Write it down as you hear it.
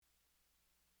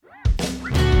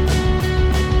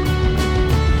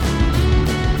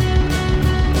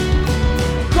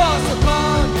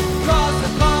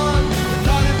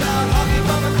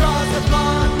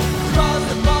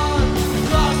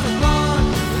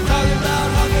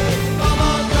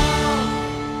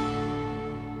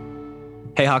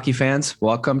Hey, hockey fans,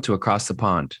 welcome to Across the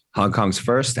Pond, Hong Kong's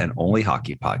first and only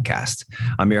hockey podcast.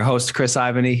 I'm your host, Chris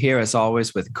Ivany, here as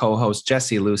always with co-host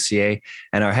Jesse Lucier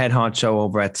and our head honcho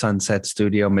over at Sunset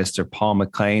Studio, Mr. Paul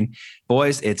McLean.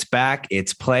 Boys, it's back.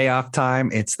 It's playoff time.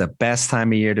 It's the best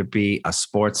time of year to be a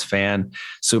sports fan.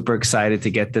 Super excited to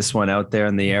get this one out there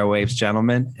in the airwaves,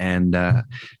 gentlemen, and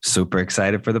super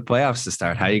excited for the playoffs to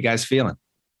start. How you guys feeling?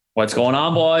 What's going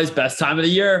on, boys? Best time of the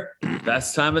year.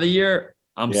 Best time of the year.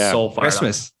 I'm so fired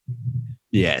Christmas. up.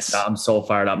 Yes. I'm so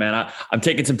fired up, man. I'm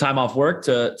taking some time off work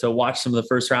to watch some of the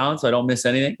first round so I don't miss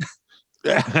anything.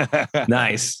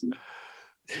 Nice.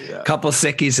 Yeah. Couple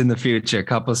sickies in the future.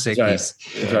 Couple sickies.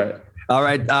 That's right. All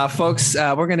right, folks,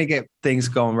 we're going to get things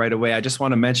going right away. I just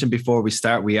want to mention before we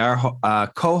start, we are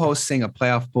co-hosting a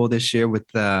playoff pool this year with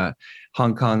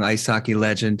Hong Kong ice hockey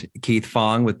legend Keith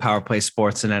Fong with Power Play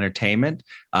Sports and Entertainment.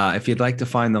 If you'd like to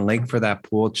find the link for that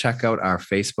pool, check out our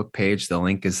Facebook page. The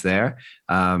link is there,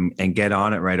 and get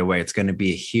on it right away. It's going to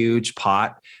be a huge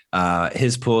pot.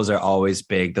 His pools are always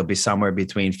big. There'll be somewhere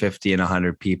between 50 and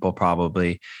 100 people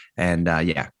probably. And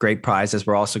great prizes.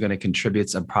 We're also going to contribute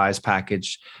some prize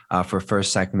package for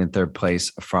first, second, and third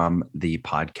place from the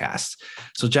podcast.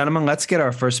 So, gentlemen, let's get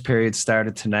our first period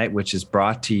started tonight, which is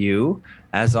brought to you,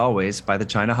 as always, by the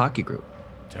China Hockey Group.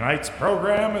 Tonight's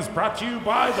program is brought to you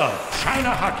by the China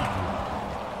Hockey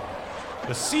Group.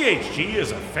 The CHG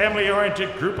is a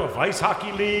family-oriented group of ice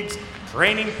hockey leagues,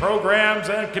 training programs,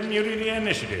 and community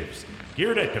initiatives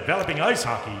geared at developing ice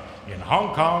hockey in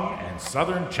Hong Kong and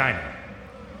southern China.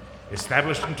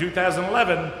 Established in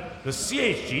 2011, the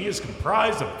CHG is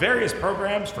comprised of various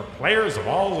programs for players of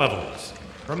all levels,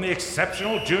 from the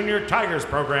exceptional Junior Tigers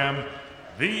program,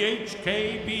 the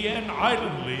HKBN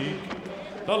Island League,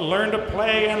 the Learn to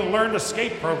Play and Learn to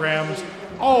Skate programs,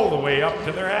 all the way up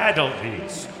to their adult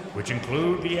leagues, which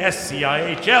include the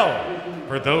SCIHL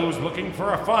for those looking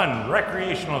for a fun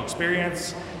recreational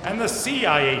experience, and the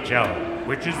CIHL,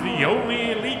 which is the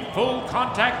only elite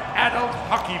full-contact adult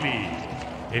hockey league.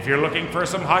 If you're looking for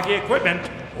some hockey equipment,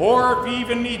 or if you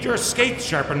even need your skates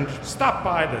sharpened, stop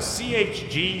by the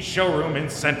CHG showroom in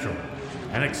Central,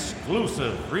 an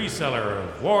exclusive reseller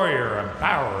of Warrior and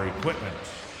Power equipment.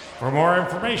 For more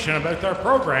information about their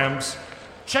programs,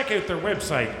 check out their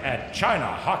website at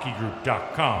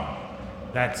ChinaHockeyGroup.com.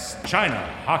 That's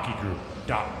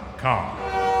ChinaHockeyGroup.com.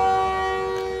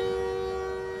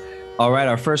 All right,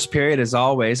 our first period, as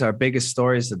always, our biggest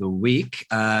stories of the week.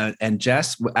 And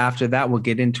Jess, after that, we'll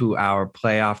get into our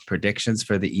playoff predictions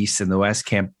for the East and the West.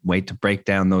 Can't wait to break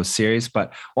down those series.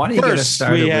 But why don't you get us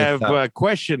started? We have a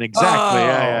question.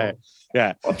 Exactly.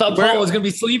 Yeah. I thought Paul was going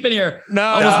to be sleeping here.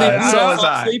 No, so was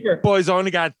I. Sleeper. Boys, I only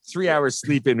got 3 hours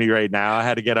sleep in me right now. I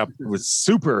had to get up. It was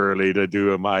super early to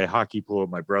do my hockey pool with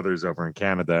my brothers over in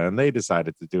Canada, and they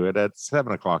decided to do it at 7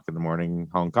 o'clock in the morning,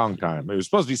 Hong Kong time. It was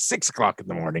supposed to be 6 o'clock in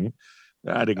the morning.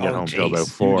 I didn't get home till about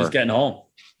 4. You were just getting home.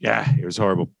 Yeah, it was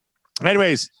horrible.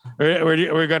 Anyways,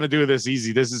 we're going to do this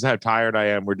easy. This is how tired I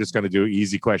am. We're just going to do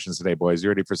easy questions today, boys. You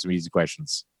ready for some easy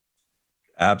questions?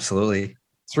 Absolutely.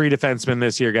 3 defensemen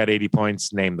this year got 80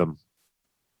 points. Name them.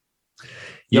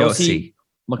 Yossi,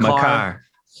 Makar,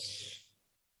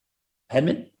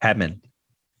 Hedman.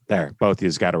 There, both of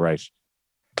you got it right.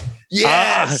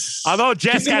 Yes. Although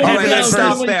Jess got Hedman Hedman in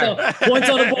first. first. Points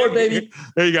on the board, baby.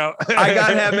 There you go. I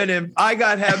got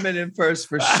Hedman in first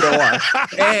for sure.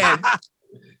 And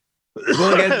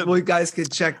we guys can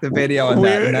check the video on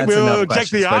that. And that's we'll enough check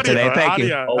the audio for today. Thank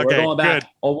you. Oh, we're going back. Good.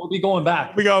 Oh, we'll be going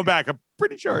back. We going back. I'm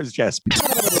pretty sure it's Jess.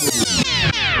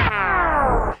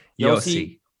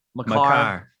 Yossi,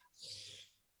 Makar,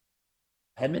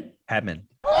 Hedman.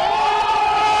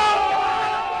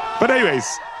 But anyways,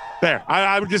 there.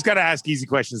 I'm just going to ask easy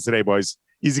questions today, boys.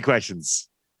 Easy questions.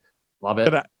 Love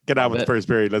it. Get out with the first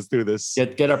period. Let's do this.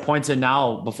 Get our points in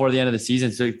now before the end of the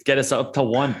season. So get us up to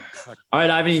 1. All right,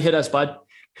 Ivan, hit us, bud.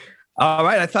 All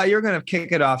right. I thought you were going to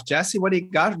kick it off. Jesse, what do you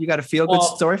got? You got a feel-good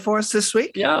story for us this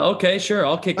week? Yeah, okay, sure.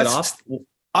 I'll kick it off.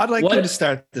 I'd like you to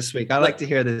start this week. I'd like to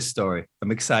hear this story.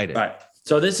 I'm excited. All right.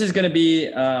 So this is going to be,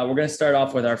 we're going to start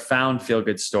off with our found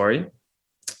feel-good story.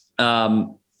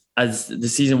 As the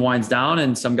season winds down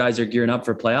and some guys are gearing up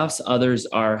for playoffs, others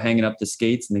are hanging up the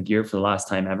skates and the gear for the last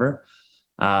time ever.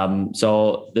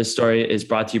 So this story is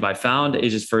brought to you by Found,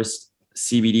 Asia's first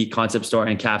CBD concept store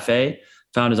and cafe.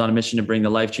 Found is on a mission to bring the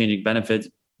life-changing benefits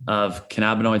of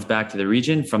cannabinoids back to the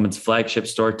region from its flagship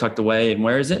store tucked away. And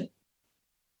where is it?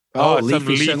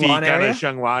 Leafy Shangwan kind of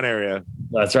Shangwan area.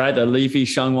 That's right. The leafy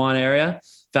Shangwan area.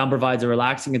 Found provides a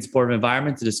relaxing and supportive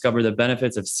environment to discover the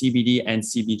benefits of CBD and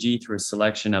CBG through a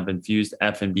selection of infused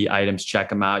F&B items. Check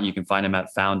them out. You can find them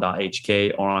at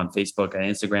found.hk or on Facebook and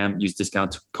Instagram. Use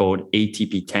discount code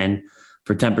ATP10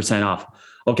 for 10% off.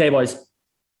 Okay, boys.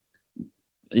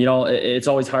 It's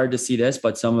always hard to see this,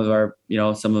 but some of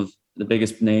the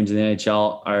biggest names in the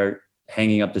NHL are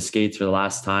hanging up the skates for the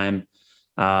last time.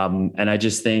 And I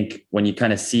just think when you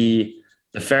kind of see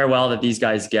the farewell that these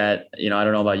guys get, I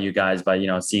don't know about you guys, but,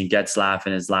 seeing Getzlaf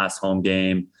in his last home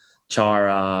game,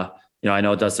 Chara, I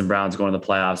know Dustin Brown's going to the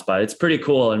playoffs, but it's pretty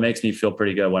cool. It makes me feel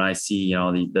pretty good when I see,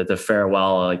 the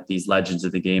farewell, like these legends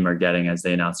of the game are getting as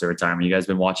they announce their retirement. You guys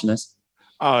been watching this?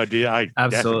 Oh, dude,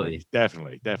 Absolutely.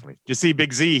 Definitely. You see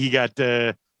Big Z, he got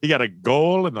a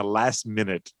goal in the last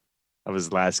minute of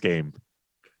his last game.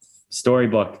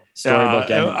 Storybook.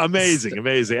 Amazing. And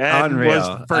unreal.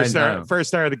 Was first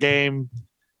star of the game.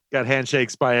 Got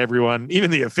handshakes by everyone. Even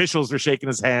the officials were shaking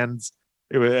his hands.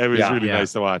 It was really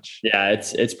nice to watch. Yeah,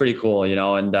 it's pretty cool,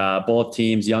 and both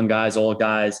teams, young guys, old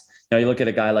guys. You look at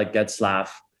a guy like Getzlaf.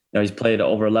 He's played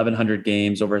over 1,100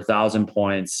 games, over 1,000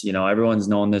 points. Everyone's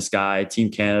known this guy. Team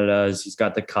Canada's. He's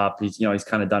got the cup. He's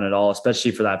kind of done it all,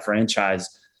 especially for that franchise.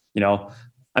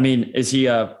 Is he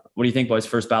what do you think, boys?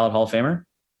 First ballot Hall of Famer?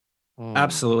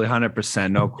 Absolutely,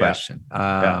 100%, no question.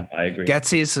 I agree.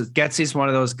 Getsy's one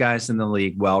of those guys in the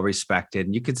league, well respected,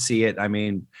 and you could see it. I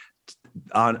mean,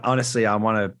 honestly, I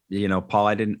want to, Paul,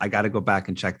 I got to go back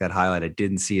and check that highlight. I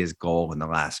didn't see his goal in the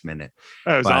last minute.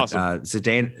 That was awesome.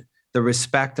 Zidane, the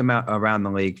respect amount around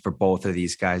the league for both of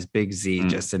these guys. Big Z,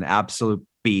 just an absolute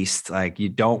beast. Like, you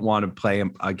don't want to play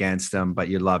him against him, but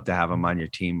you love to have him on your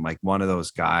team. Like, one of those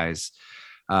guys.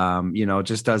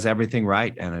 Just does everything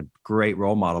right and a great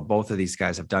role model. Both of these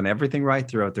guys have done everything right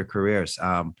throughout their careers.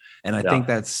 And I think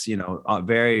that's,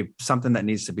 very something that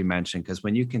needs to be mentioned, because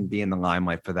when you can be in the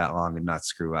limelight for that long and not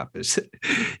screw up is,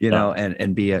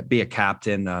 and be a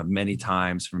captain many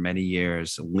times for many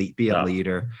years, be a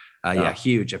leader.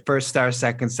 Huge. A first star,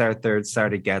 second star, third star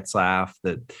to Getzlaf,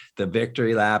 the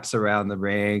victory laps around the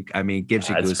rink. I mean, gives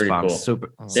you goosebumps. Cool.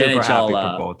 Super NHL,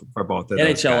 happy for both of the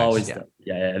those NHL guys. Always, the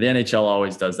NHL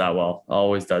always does that well.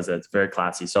 Always does it. It's very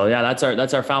classy. So that's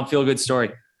our found feel good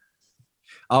story.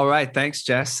 All right, thanks,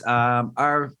 Jess.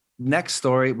 Our next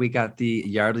story, we got the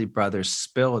Yardley Brothers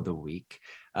spill of the week.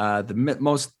 The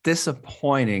most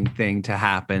disappointing thing to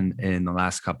happen in the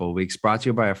last couple of weeks, brought to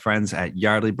you by our friends at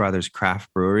Yardley Brothers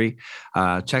Craft Brewery.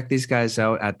 Check these guys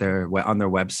out on their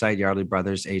website, Yardley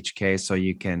Brothers HK, so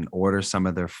you can order some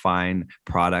of their fine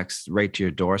products right to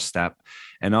your doorstep.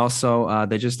 And also,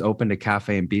 they just opened a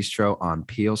cafe and bistro on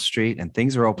Peel Street, and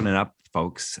things are opening up,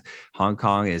 folks. Hong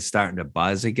Kong is starting to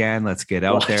buzz again. Let's get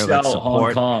out there. Let's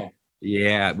support Hong Kong.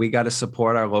 Yeah, we got to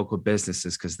support our local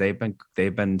businesses, because they've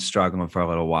been struggling for a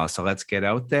little while. So let's get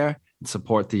out there and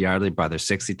support the Yardley Brothers,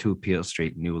 62 Peel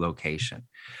Street, new location.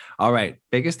 All right,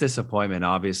 biggest disappointment,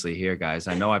 obviously, here, guys.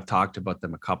 I know I've talked about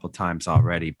them a couple times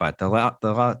already, but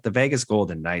the Vegas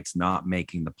Golden Knights not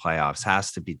making the playoffs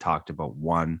has to be talked about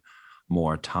one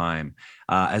more time.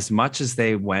 As much as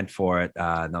they went for it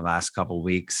in the last couple of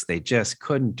weeks, they just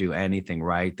couldn't do anything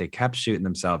right. They kept shooting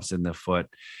themselves in the foot.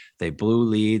 They blew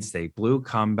leads, they blew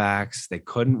comebacks, they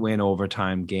couldn't win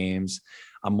overtime games.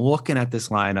 I'm looking at this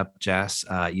lineup, Jess.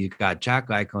 You got Jack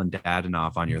Eichel and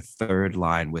Dadonov on your third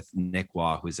line with Nick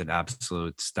Waugh, who's an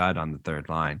absolute stud on the third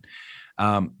line.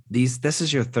 This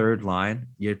is your third line.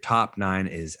 Your top nine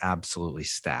is absolutely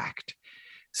stacked.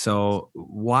 So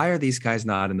why are these guys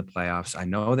not in the playoffs? I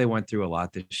know they went through a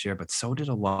lot this year, but so did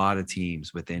a lot of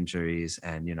teams with injuries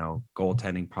and,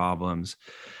 goaltending problems.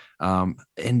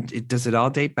 Does it all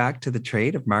date back to the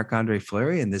trade of Marc-Andre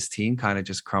Fleury, and this team kind of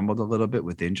just crumbled a little bit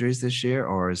with injuries this year?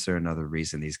 Or is there another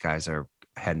reason these guys are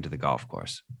heading to the golf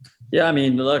course? Yeah, I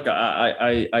mean, look,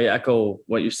 I echo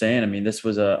what you're saying. I mean, this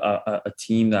was a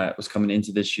team that was coming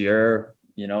into this year,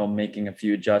 making a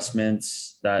few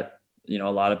adjustments that, a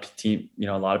lot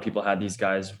of people had these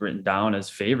guys written down as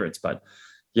favorites, but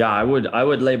yeah, I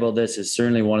would label this as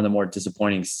certainly one of the more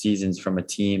disappointing seasons from a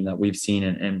team that we've seen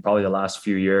in probably the last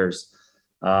few years.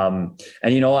 I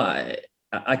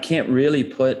can't really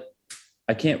put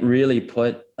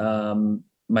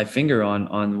my finger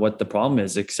on what the problem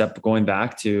is, except going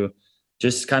back to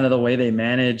just kind of the way they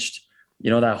managed,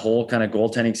 that whole kind of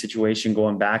goaltending situation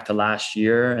going back to last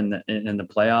year and the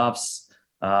playoffs.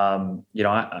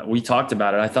 We talked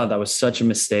about it. I thought that was such a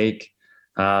mistake.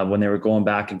 When they were going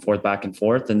back and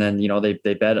forth. And then,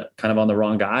 they bet kind of on the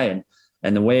wrong guy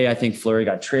and the way I think Fleury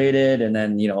got traded. And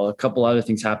then, a couple other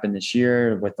things happened this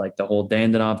year with like the whole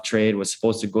Dadonov trade was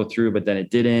supposed to go through, but then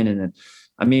it didn't. And then,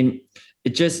 I mean,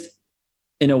 it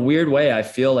in a weird way, I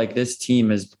feel like this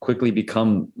team has quickly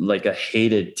become like a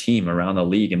hated team around the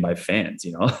league and by fans,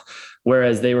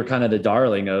 whereas they were kind of the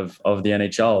darling of the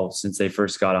NHL since they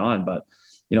first got on. But,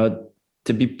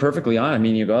 to be perfectly honest, I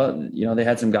mean, they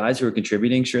had some guys who were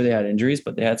contributing. Sure, they had injuries,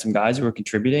 but they had some guys who were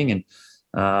contributing. And,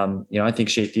 I think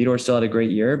Shea Theodore still had a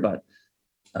great year, but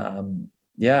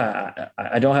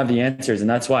I don't have the answers. And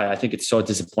that's why I think it's so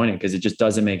disappointing, because it just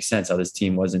doesn't make sense how this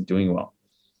team wasn't doing well.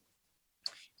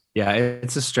 Yeah,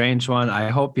 it's a strange one. I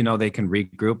hope, they can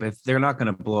regroup. If they're not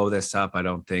going to blow this up, I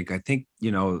think,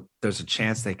 there's a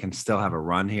chance they can still have a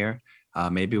run here,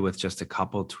 maybe with just a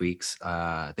couple tweaks.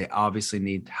 They obviously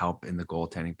need help in the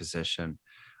goaltending position.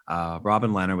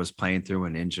 Robin Leonard was playing through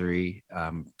an injury.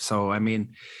 So, I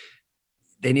mean,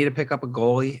 they need to pick up a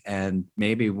goalie and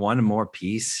maybe one more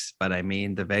piece. But I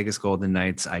mean, the Vegas Golden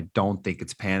Knights, I don't think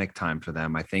it's panic time for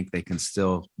them. I think they can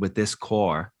still, with this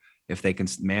core, if they can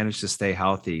manage to stay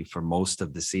healthy for most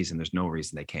of the season, there's no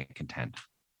reason they can't contend.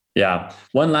 Yeah.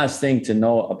 One last thing to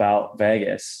know about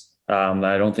Vegas that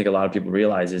I don't think a lot of people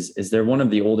realize is they're one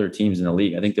of the older teams in the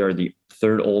league. I think they're the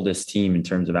third oldest team in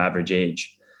terms of average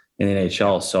age in the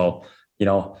NHL. So,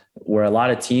 where a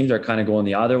lot of teams are kind of going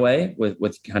the other way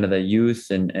with kind of the youth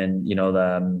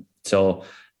and so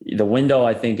the window,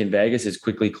 I think, in Vegas is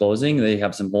quickly closing. They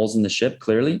have some holes in the ship,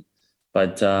 clearly,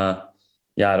 but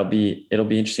it'll be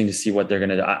interesting to see what they're going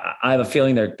to do. I have a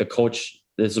feeling the coach,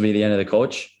 this will be the end of the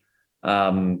coach.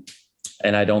 And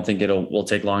I don't think will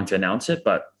take long to announce it,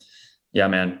 but yeah,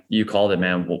 man, you called it,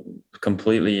 man.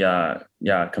 Completely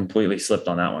slipped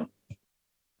on that one.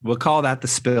 We'll call that the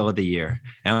spill of the year.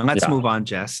 And let's move on,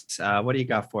 Jess. What do you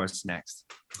got for us next?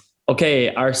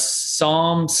 Okay. Our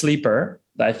Psalm sleeper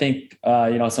that I think,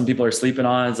 some people are sleeping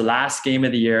on is the last game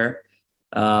of the year.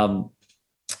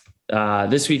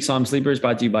 This week's Psalm Sleeper is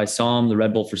brought to you by Psalm, the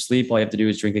Red Bull for sleep. All you have to do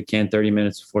is drink a can 30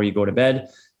 minutes before you go to bed,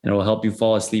 and it will help you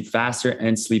fall asleep faster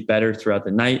and sleep better throughout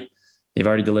the night. They've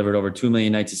already delivered over 2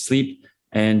 million nights of sleep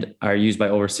and are used by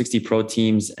over 60 pro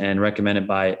teams and recommended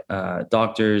by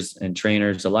doctors and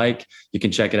trainers alike. You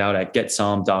can check it out at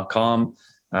getpsalm.com.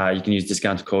 You can use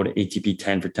discount code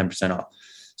ATP10 for 10% off.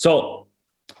 So,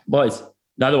 boys,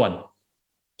 another one.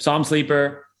 Psalm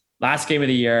Sleeper, last game of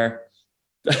the year.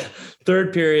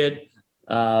 Third period,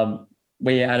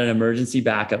 we had an emergency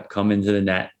backup come into the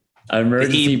net. An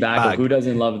emergency backup. Who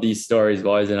doesn't love these stories,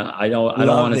 boys? And I don't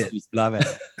want to love it.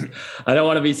 I don't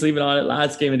want to be sleeping on it.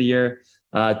 Last game of the year,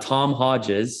 Tom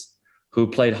Hodges, who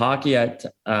played hockey at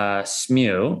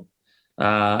SMU,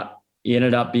 he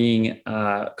ended up being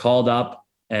called up,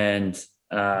 and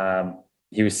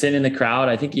he was sitting in the crowd.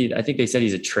 I think they said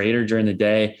he's a traitor during the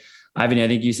day. Ivan, I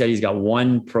think you said he's got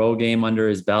one pro game under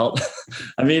his belt.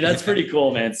 I mean, that's pretty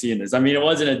cool, man, seeing this. I mean, it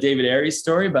wasn't a David Aries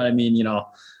story, but I mean,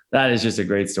 that is just a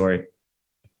great story.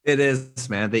 It is,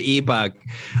 man. The E-Bug.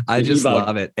 I just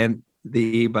love it. And the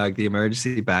E-Bug, the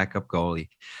emergency backup goalie.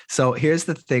 So here's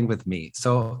the thing with me.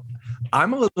 So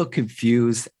I'm a little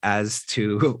confused as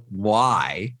to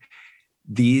why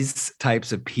these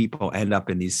types of people end up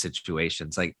in these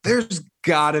situations. Like, there's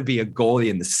got to be a goalie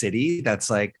in the city that's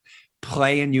like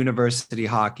playing university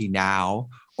hockey now,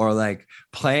 or like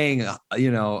playing, like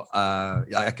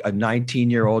a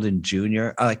 19-year-old in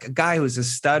junior, like a guy who's a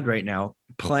stud right now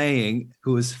playing,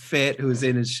 who is fit, who's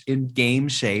in game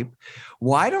shape.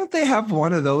 Why don't they have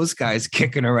one of those guys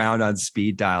kicking around on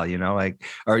speed dial, like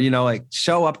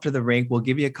show up to the rink. We'll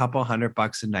give you a couple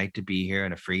 $100 a night to be here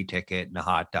and a free ticket and a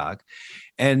hot dog,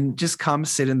 and just come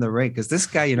sit in the rink. Cause this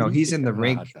guy, he's in the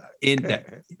rink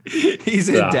he's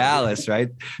in Dallas, right?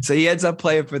 So he ends up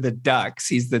playing for the Ducks.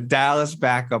 He's the Dallas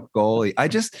backup goalie.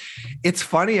 It's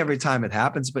funny every time it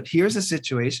happens, but here's a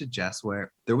situation, Jess,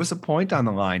 where there was a point on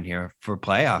the line here for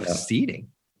playoff seeding.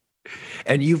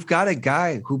 And you've got a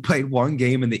guy who played one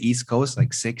game in the East Coast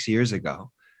like 6 years ago,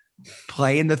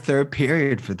 playing the third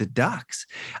period for the Ducks.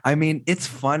 I mean, it's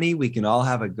funny. We can all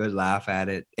have a good laugh at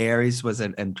it. Aries was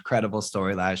an incredible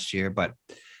story last year, but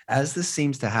as this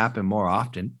seems to happen more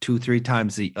often,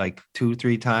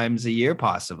 2-3 times a year,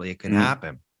 possibly it can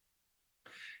happen.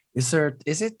 Is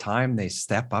it time they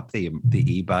step up the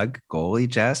E-Bug goalie,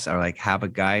 Jess, or like have a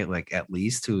guy like at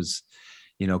least who's,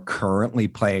 currently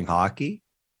playing hockey?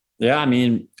 Yeah. I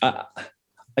mean, I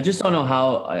just don't know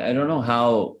how, I don't know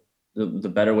how the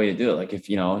better way to do it. Like, if,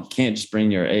 you can't just bring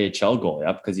your AHL goalie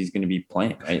up because he's going to be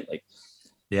playing, right? Like,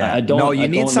 yeah, you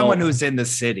need someone who's in the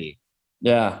city.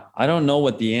 Yeah. I don't know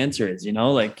what the answer is, and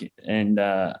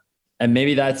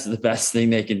maybe that's the best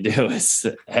thing they can do is,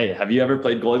 hey, have you ever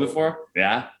played goalie before?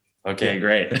 Yeah. Okay,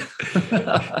 great.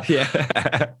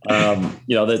 Yeah.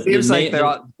 Seems like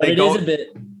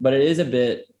it is a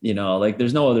bit you know, like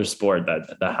there's no other sport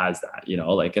that has that, you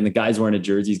know, like, and the guy's wearing a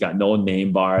jersey, he's got no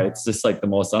name bar. It's just like the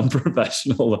most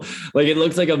unprofessional, like it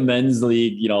looks like a men's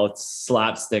league, you know,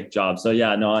 slapstick job. So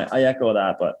yeah, no, I echo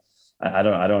that, but I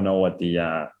don't know what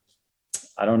the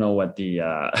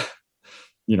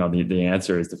you know, the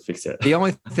answer is to fix it. The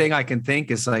only thing I can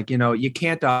think is like, you know, you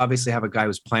can't obviously have a guy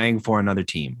who's playing for another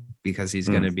team because he's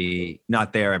going to be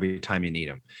not there every time you need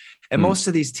him. And most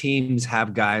of these teams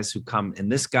have guys who come,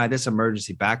 and this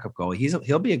emergency backup goalie,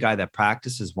 he'll be a guy that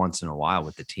practices once in a while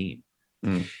with the team.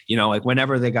 You know, like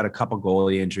whenever they got a couple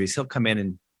goalie injuries, he'll come in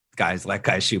and let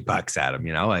guys shoot pucks at him,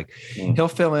 you know, like he'll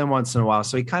fill in once in a while.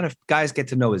 So guys get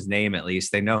to know his name, at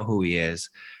least they know who he is.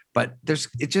 But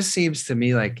it just seems to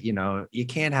me like, you know, you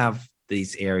can't have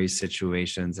these Aries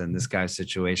situations and this guy's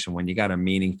situation when you got a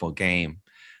meaningful game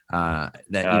that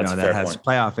has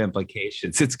playoff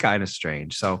implications. It's kind of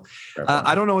strange. So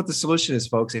I don't know what the solution is,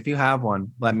 folks. If you have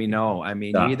one, let me know. I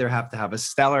mean, you either have to have a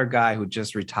stellar guy who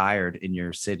just retired in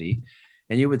your city,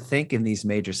 and you would think in these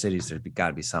major cities, there's got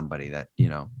to be somebody that, you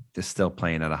know, is still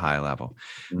playing at a high level.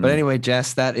 But anyway,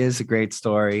 Jess, that is a great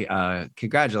story.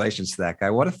 Congratulations to that guy.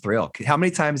 What a thrill. How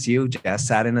many times you, Jess,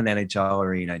 sat in an NHL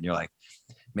arena and you're like,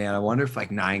 man, I wonder if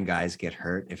like 9 guys get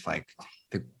hurt. If like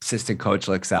the assistant coach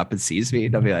looks up and sees me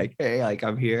and I'll be like, hey, like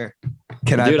I'm here.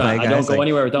 Can I play? I don't go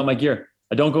anywhere without my gear.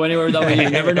 I don't go anywhere without my gear.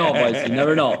 You never know, boys. You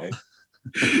never know.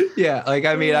 Yeah. Like,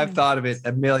 I mean, I've thought of it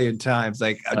a million times.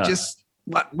 Like just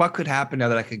what could happen now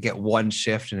that I could get one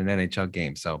shift in an NHL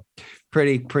game? So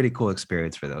pretty cool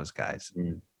experience for those guys.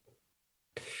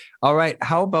 All right.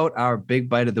 How about our Big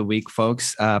Bite of the Week,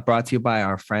 folks? Brought to you by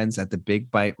our friends at the Big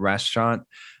Bite Restaurant.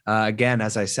 Again,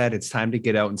 as I said, it's time to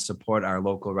get out and support our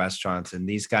local restaurants. And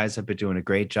these guys have been doing a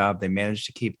great job. They managed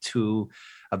to keep 2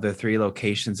 of their 3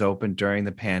 locations open during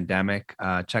the pandemic.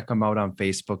 Check them out on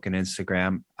Facebook and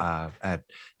Instagram at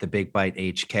the Big Bite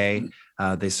HK.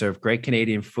 They serve great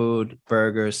Canadian food,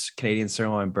 burgers, Canadian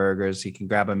sirloin burgers. You can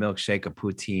grab a milkshake, a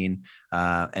poutine,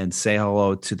 and say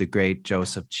hello to the great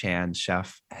Joseph Chan,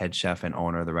 head chef and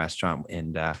owner of the restaurant.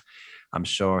 And I'm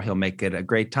sure he'll make it a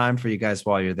great time for you guys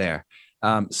while you're there.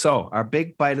 So our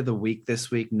Big Bite of the Week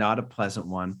this week, not a pleasant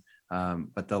one.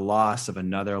 But the loss of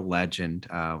another legend.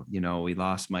 You know, we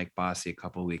lost Mike Bossy a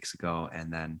couple of weeks ago,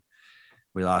 and then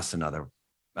we lost another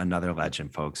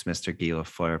legend, folks. Mr. Guy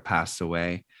Lafleur passed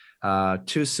away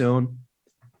too soon.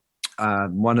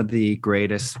 One of the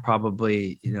greatest,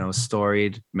 probably, you know,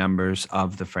 storied members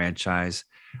of the franchise,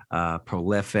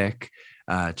 prolific,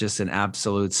 just an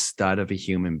absolute stud of a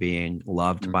human being,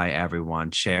 loved by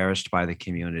everyone, cherished by the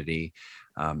community.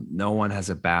 No one has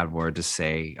a bad word to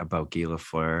say about Guy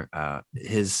Lafleur.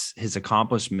 His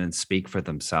accomplishments speak for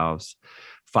themselves.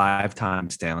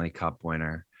 5-time Stanley Cup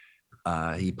winner.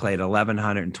 He played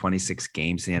 1,126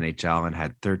 games in the NHL and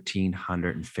had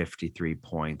 1,353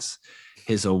 points.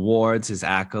 His awards, his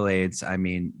accolades, I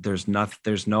mean, there's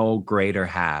no greater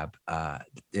Hab,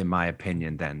 in my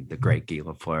opinion, than the great Guy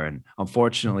Lafleur. And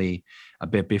unfortunately, a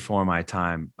bit before my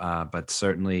time, but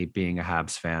certainly being a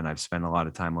Habs fan, I've spent a lot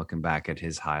of time looking back at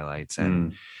his highlights.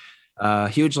 And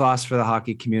huge loss for the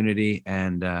hockey community,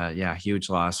 and huge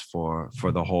loss for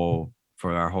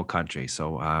our whole country.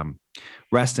 So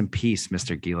rest in peace,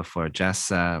 Mr. Guy Lafleur.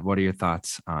 Jess, what are your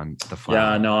thoughts on the Flyers?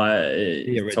 Yeah,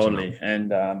 no, totally.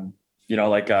 And you know,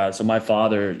 like, so my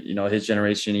father, you know, his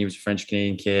generation, he was a French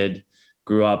Canadian kid,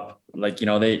 grew up like, you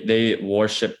know, they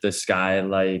worship this guy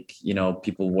like, you know,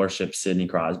 people worship Sidney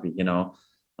Crosby, you know.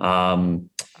 And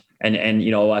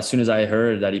you know, as soon as I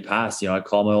heard that he passed, you know, I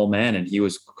called my old man and he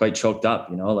was quite choked up,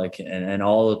 you know, like, and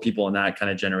all the people in that kind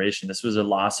of generation, this was a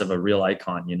loss of a real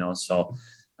icon, you know. So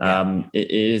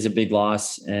it is a big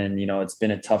loss, and, you know, it's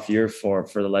been a tough year for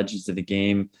the legends of the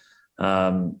game. You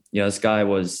know, this guy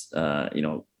was, you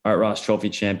know, Art Ross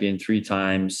Trophy champion 3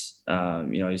 times. You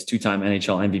know, he's 2-time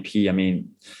NHL MVP. I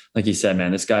mean, like you said,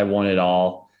 man, this guy won it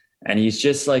all. And he's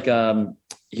just like,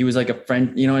 he was like a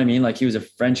friend, you know what I mean? Like he was a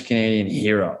French Canadian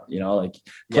hero, you know, like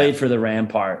played for the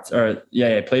Ramparts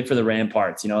played for the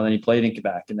Ramparts, you know, and then he played in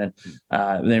Quebec, and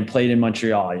then played in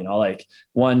Montreal, you know, like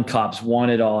won cups,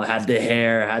 won it all, had the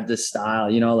hair, had the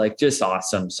style, you know, like just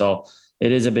awesome. So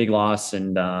it is a big loss,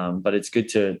 and, but it's good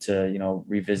to, you know,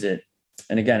 revisit.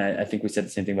 And again, I think we said the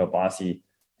same thing about Bossy.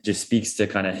 It just speaks to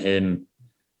kind of him,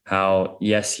 how,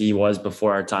 yes, he was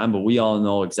before our time, but we all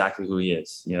know exactly who he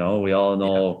is. You know, we all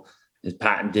know his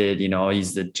patented, you know,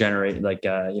 he's the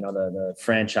you know, the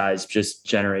franchise, just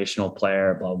generational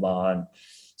player, blah, blah. And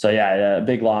so, yeah, a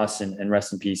big loss, and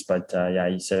rest in peace. But yeah,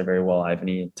 you said it very well, Ivan.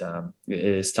 It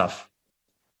is tough.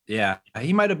 Yeah,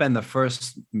 he might have been the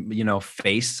first,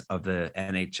 face of the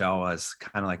NHL as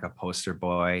kind of like a poster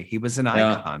boy. He was an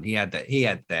icon. He had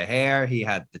the hair, he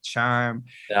had the charm,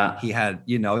 he had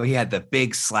the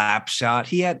big slap shot.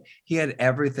 He had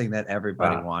everything that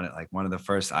everybody wanted. Like one of the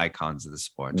first icons of the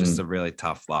sport. Just a really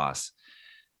tough loss.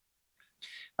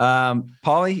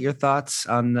 Paulie, your thoughts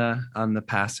on the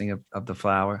passing of the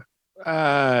Flower?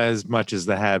 As much as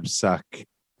the Habs suck,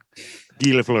 Guy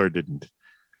Lafleur didn't.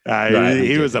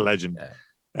 He was a legend.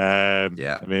 I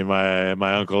mean,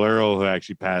 my uncle Earl, who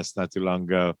actually passed not too long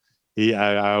ago,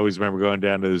 I always remember going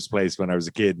down to this place when I was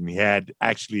a kid, and he had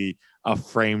actually a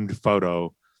framed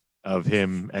photo of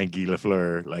him and Guy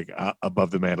Lafleur like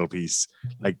above the mantelpiece.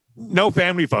 Like no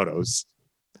family photos,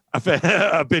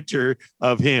 a picture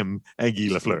of him and Guy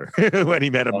Lafleur when he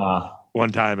met him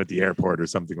one time at the airport or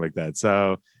something like that.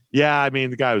 So yeah, I mean,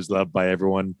 the guy was loved by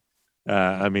everyone.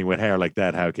 I mean, with hair like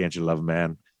that, how can't you love a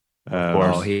man? Of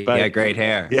course. He had great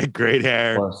hair. Yeah, great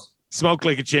hair. Smoked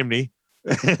like a chimney.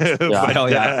 No,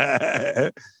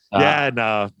 I got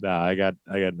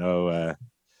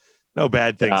no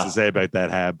bad things to say about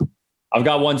that Hab. I've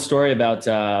got one story about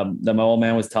that my old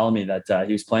man was telling me that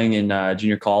he was playing in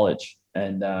junior college,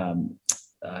 and Guy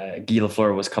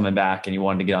Lafleur was coming back and he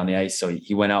wanted to get on the ice, so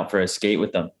he went out for a skate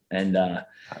with them, and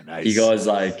nice. He goes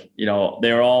like,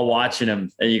 they were all watching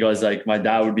him, and he goes like, my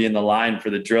dad would be in the line for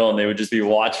the drill and they would just be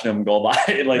watching him go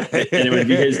by, like, and it would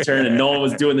be his turn and no one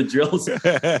was doing the drills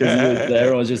because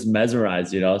everyone was just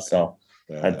mesmerized, so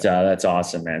that's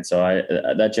awesome, man. So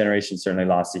that generation certainly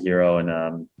lost a hero,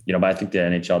 and but I think the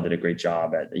NHL did a great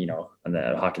job at on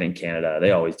the Hockey in Canada.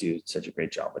 They always do such a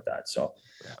great job with that. So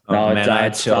I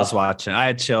had chills watching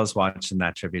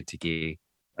that tribute to Guy.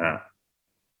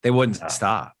 They wouldn't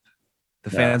stop. The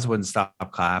fans wouldn't stop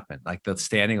clapping. Like the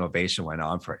standing ovation went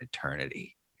on for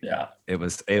eternity. Yeah. It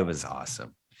was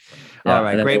awesome. Yeah, all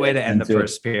right. Great way to end the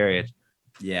first period.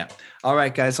 Yeah. All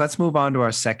right, guys, let's move on to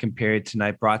our second period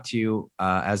tonight, brought to you,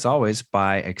 as always,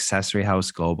 by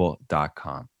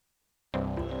accessoryhouseglobal.com.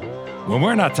 When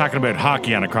we're not talking about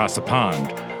hockey on Across the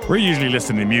Pond, we're usually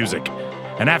listening to music.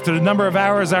 And after the number of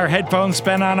hours our headphones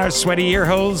spend on our sweaty ear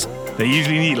holes, they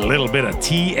usually need a little bit of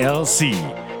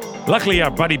TLC. Luckily, our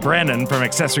buddy Brandon from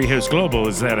Accessory House Global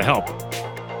is there to help.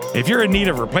 If you're in need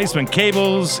of replacement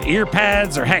cables, ear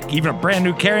pads, or heck, even a brand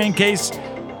new carrying case,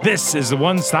 this is the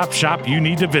one-stop shop you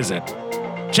need to visit.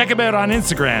 Check them out on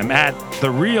Instagram at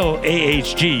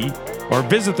TheRealAHG or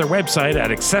visit their website at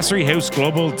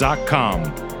accessoryhouseglobal.com.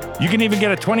 You can even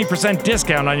get a 20%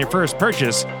 discount on your first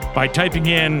purchase by typing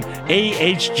in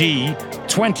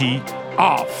AHG20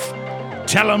 off.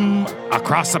 Tell them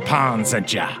Across the Pond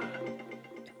sent ya.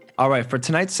 All right, for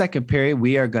tonight's second period,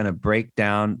 we are going to break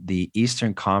down the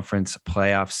Eastern Conference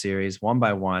playoff series one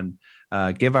by one,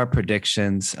 give our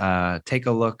predictions, take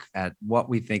a look at what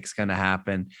we think is going to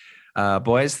happen.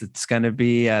 Boys, it's going to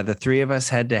be the three of us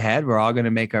head to head. We're all going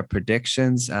to make our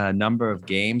predictions, number of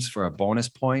games for a bonus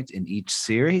point in each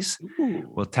series. Ooh.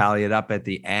 We'll tally it up at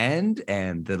the end,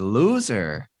 and the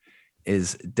loser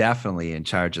is definitely in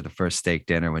charge of the first steak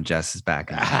dinner when Jess is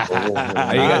back.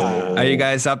 Are you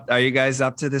guys up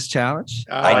to this challenge?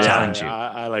 I challenge you.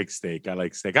 I like steak. I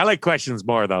like questions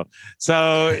more though.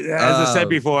 So as I said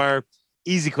before,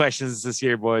 easy questions this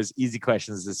year, boys. Easy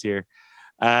questions this year.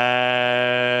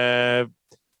 4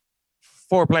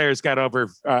 players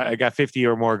got 50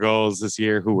 or more goals this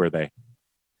year. Who were they?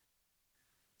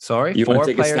 Sorry, you want to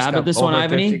take a stab at this one,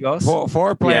 Ivany?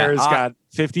 4 players got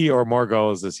 50 or more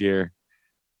goals this year.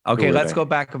 Okay, let's go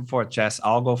back and forth, Jess.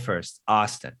 I'll go first.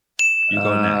 Austin, you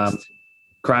go next.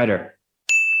 Kreider.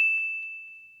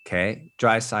 Okay,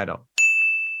 Draisaitl.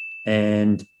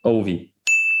 And Ovi.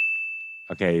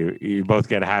 Okay, you both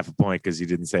get a half a point because you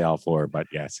didn't say all 4, but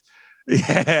yes.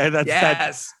 Yeah,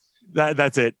 that's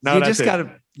it. No, you just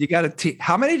gotta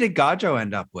how many did Gaudreau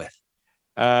end up with?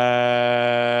 I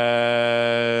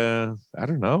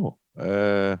don't know.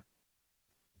 Let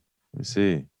me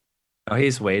see. Oh,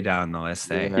 he's way down the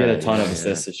list. He had a ton of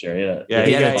assists this year. Yeah,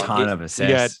 he had a ton of assists.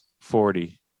 He had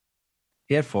 40.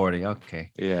 He had 40.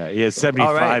 Okay. Yeah, he had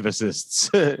 75 assists.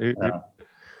 Quite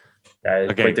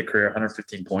the career,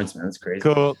 115 points, man. That's crazy.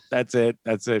 Cool. That's it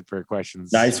for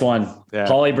questions. Nice one. Yeah.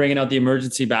 Paulie bringing out the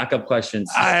emergency backup questions.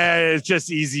 It's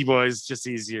just easy, boys. Just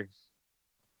easier.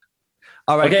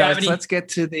 All right, guys, let's get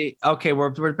to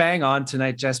we're bang on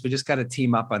tonight, Jess. We just got to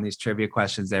team up on these trivia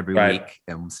questions every week,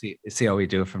 and we'll see how we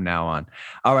do from now on.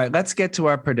 All right, let's get to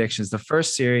our predictions. The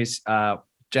first series,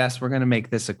 Jess, we're going to make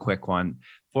this a quick one.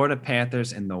 Florida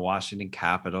Panthers and the Washington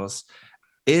Capitals.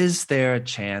 Is there a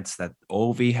chance that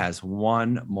Ovi has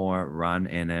one more run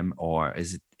in him, or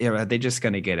is are they just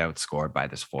going to get outscored by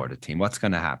this Florida team? What's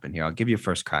going to happen here? I'll give you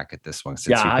first crack at this one.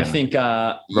 Since Yeah, I think,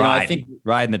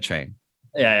 riding the train.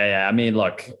 Yeah. I mean,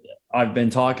 look, I've been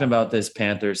talking about this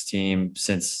Panthers team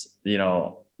since,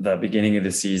 the beginning of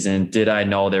the season. Did I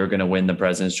know they were going to win the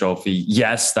President's Trophy?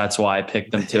 Yes, that's why I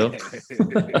picked them too.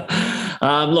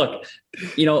 Look,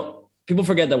 people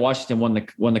forget that Washington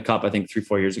won the cup, I think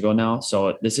 3-4 years ago now.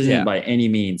 So this isn't by any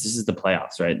means, this is the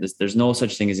playoffs, right? There's no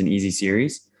such thing as an easy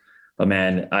series. But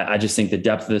man, I just think the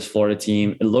depth of this Florida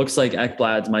team, it looks like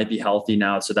Ekblad might be healthy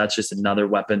now. So that's just another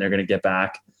weapon they're going to get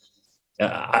back.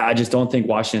 I just don't think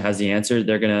Washington has the answer.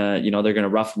 They're going to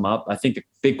rough them up. I think the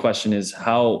big question is,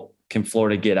 how can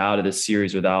Florida get out of this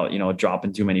series without,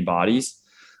 dropping too many bodies?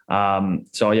 To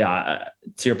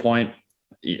your point,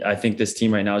 I think this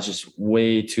team right now is just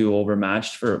way too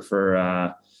overmatched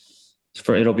for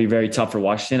it'll be very tough for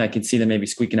Washington. I can see them maybe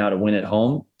squeaking out a win at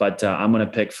home, but I'm going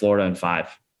to pick Florida in 5.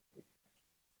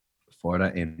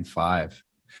 Florida in 5.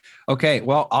 Okay,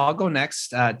 well, I'll go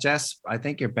next. Jess, I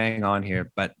think you're bang on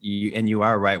here, but you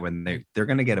are right when they're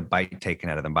going to get a bite taken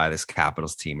out of them by this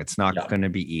Capitals team. It's not going to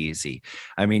be easy.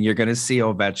 I mean, you're going to see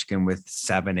Ovechkin with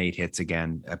 7-8 hits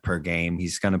again per game.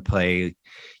 He's going to play,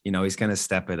 he's going to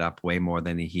step it up way more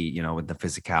than he, with the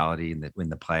physicality in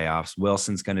the playoffs.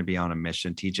 Wilson's going to be on a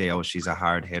mission. TJ Oshie's a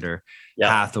hard hitter. Yeah.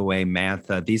 Hathaway,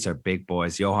 Mantha, these are big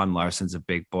boys. Johan Larsson's a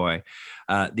big boy.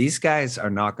 These guys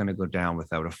are not going to go down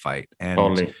without a fight. And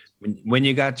totally. When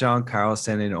you got John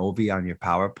Carlson and Ovi on your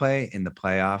power play in the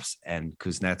playoffs, and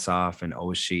Kuznetsov and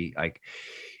Oshie, like,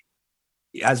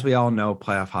 as we all know,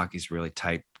 playoff hockey is really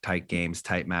tight games,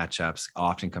 tight matchups,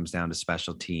 often comes down to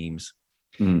special teams.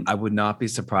 I would not be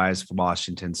surprised if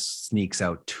Washington sneaks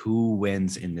out 2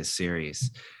 wins in this series.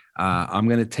 I'm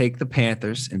going to take the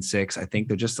Panthers in 6. I think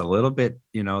they're just a little bit,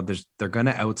 they're going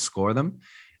to outscore them.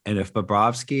 And if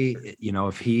Bobrovsky,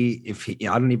 if he,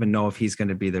 I don't even know if he's going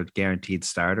to be the guaranteed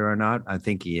starter or not. I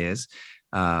think he is.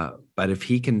 But if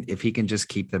he can just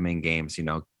keep them in games,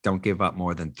 don't give up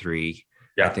more than 3.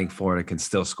 Yeah. I think Florida can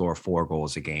still score 4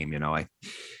 goals a game,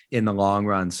 in the long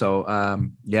run. So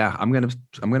I'm going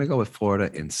to go with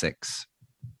Florida in 6.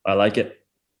 I like it.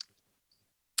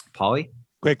 Paulie?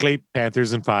 Quickly,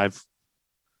 Panthers in 5.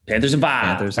 Panthers in 5.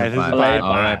 Panthers in 5.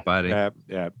 All right, buddy.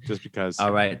 Yeah. Just because.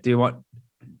 All right. Do you want?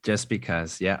 Just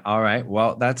because. Yeah. All right.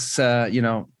 Well, that's, I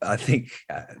think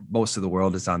most of the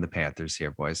world is on the Panthers here,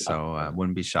 boys. So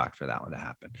wouldn't be shocked for that one to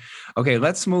happen. Okay.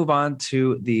 Let's move on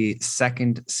to the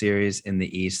second series in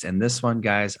the East. And this one,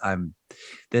 guys,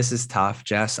 this is tough.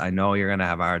 Jess, I know you're going to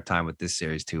have a hard time with this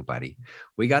series too, buddy.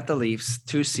 We got the Leafs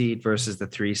 2 seed versus the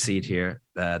 3 seed here.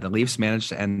 The Leafs managed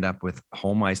to end up with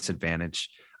home ice advantage.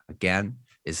 Again,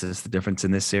 is this the difference in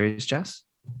this series, Jess?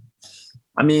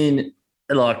 I mean,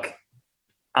 look,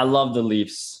 I love the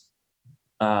Leafs.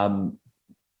 And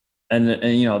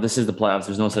this is the playoffs.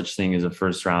 There's no such thing as a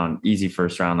easy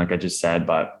first round, like I just said,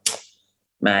 but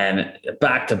man,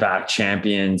 back-to-back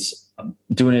champions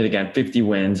doing it again, 50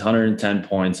 wins, 110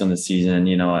 points on the season.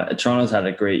 Toronto's had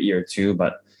a great year too,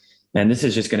 but man, this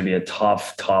is just going to be a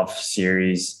tough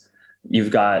series.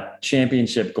 You've got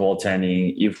championship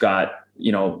goaltending. You've got,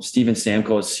 Steven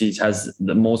Stamkos, he has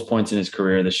the most points in his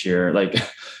career this year. Like,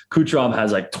 Kucherov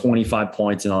has like 25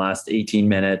 points in the last 18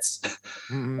 minutes.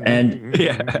 And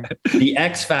the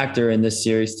X factor in this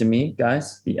series to me,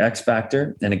 guys, the X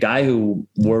factor, and a guy who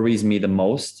worries me the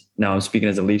most, now I'm speaking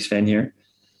as a Leafs fan here,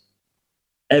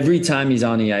 every time he's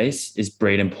on the ice is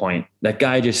Brayden Point. That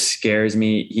guy just scares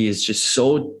me. He is just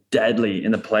so deadly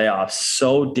in the playoffs,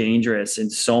 so dangerous in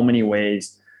so many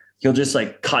ways. He'll just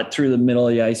like cut through the middle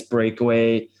of the ice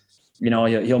breakaway.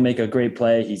 He'll make a great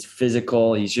play. He's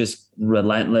physical. He's just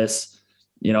relentless,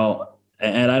 and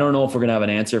I don't know if we're going to have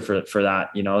an answer for that,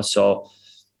 so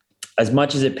as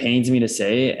much as it pains me to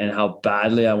say and how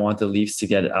badly I want the Leafs to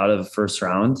get out of the first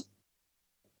round,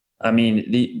 I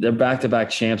mean, they're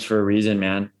back-to-back champs for a reason,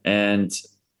 man. And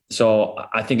so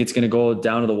I think it's going to go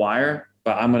down to the wire,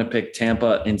 but I'm going to pick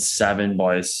Tampa in 7,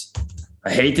 boys.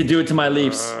 I hate to do it to my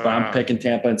Leafs, but I'm picking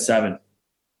Tampa in 7.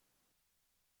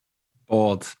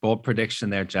 Bold prediction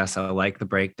there, Jess. I like the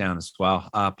breakdown as well.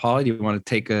 Paulie, do you want to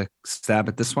take a stab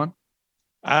at this one?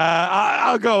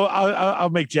 I'll go. I'll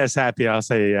make Jess happy. I'll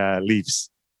say Leafs.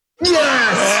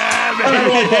 Yes.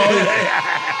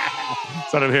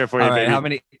 That's what I'm here for. All right.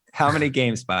 How many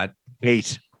games, bud?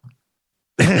 8.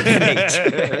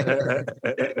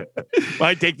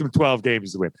 Might take them 12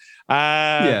 games to win.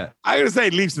 I'm going to say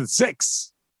Leafs in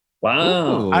 6.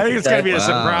 Wow. I think it's going to be a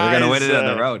surprise. We're going to win it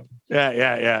on the road.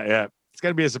 Yeah. It's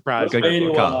going to be a surprise.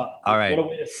 Good call. All right. What a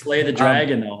way to slay the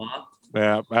dragon, though, huh?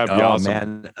 Yeah, that'd be awesome.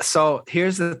 Man. So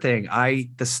here's the thing.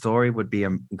 The story would be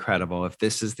incredible if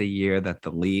this is the year that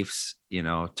the Leafs,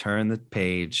 turn the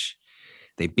page.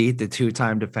 They beat the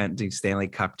 2-time defending Stanley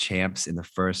Cup champs in the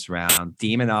first round,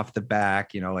 demon off the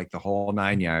back, like the whole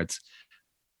 9 yards.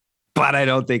 But I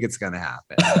don't think it's going to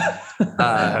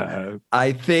happen.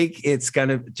 I think it's going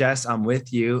to, Jess, I'm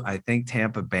with you. I think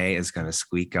Tampa Bay is going to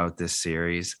squeak out this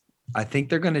series. I think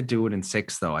they're going to do it in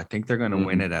 6, though. I think they're going to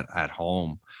win it at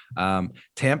home.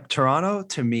 Toronto,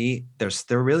 to me,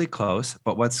 they're really close.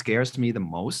 But what scares me the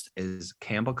most is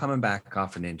Campbell coming back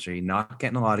off an injury, not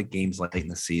getting a lot of games late in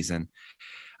the season.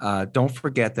 Don't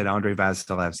forget that Andrei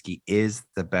Vasilevsky is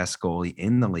the best goalie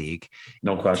in the league.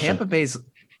 No question.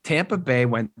 Tampa Bay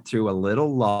went through a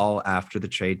little lull after the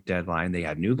trade deadline. They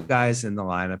had new guys in the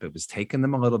lineup. It was taking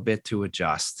them a little bit to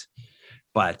adjust,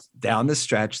 but down the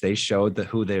stretch, they showed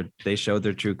they showed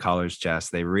their true colors. Jess,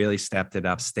 they really stepped it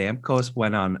up. Stamkos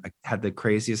had the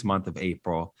craziest month of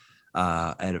April,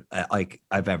 like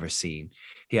I've ever seen.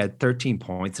 He had 13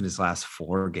 points in his last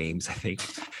 4 games, I think.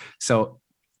 So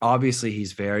obviously,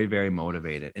 he's very, very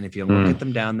motivated. And if you look at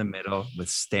them down the middle with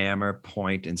Stammer,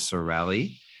 Point, and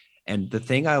Cirelli. And the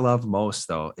thing I love most,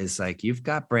 though, is like you've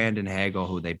got Brandon Hagel,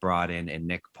 who they brought in, and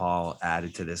Nick Paul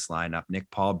added to this lineup. Nick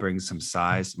Paul brings some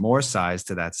more size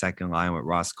to that second line with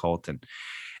Ross Colton.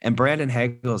 And Brandon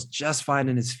Hagel is just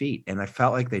finding his feet. And I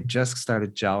felt like they just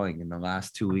started gelling in the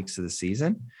last 2 weeks of the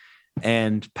season.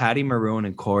 And Patty Maroon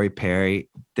and Corey Perry,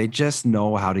 they just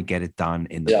know how to get it done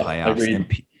in the playoffs.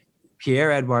 And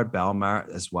Pierre-Edouard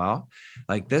Bellemare as well.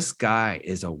 Like this guy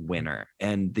is a winner.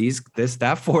 And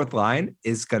that fourth line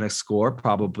is going to score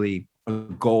probably a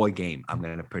goal a game, I'm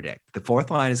going to predict. The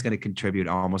fourth line is going to contribute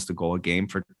almost a goal a game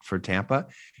for Tampa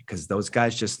because those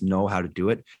guys just know how to do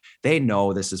it. They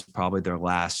know this is probably their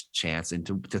last chance. And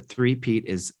to three-peat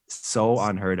is so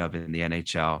unheard of in the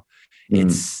NHL.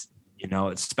 It's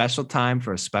special time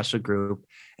for a special group.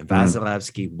 And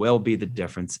Vasilevsky will be the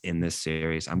difference in this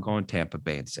series. I'm going Tampa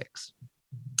Bay in 6.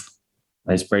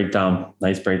 Nice breakdown.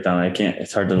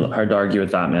 It's hard to argue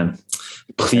with that, man.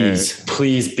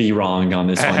 Please be wrong on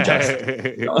this one, Jess.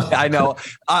 I know.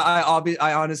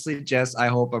 I honestly, Jess, I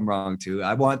hope I'm wrong too.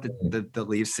 I want the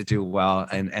Leafs to do well,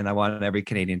 and I want every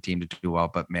Canadian team to do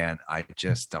well. But man, I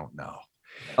just don't know.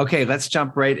 Okay, let's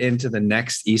jump right into the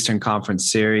next Eastern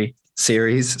Conference series.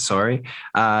 Jess,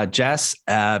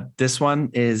 this one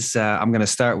is I'm going to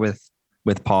start with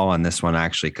Paul on this one,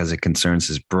 actually, because it concerns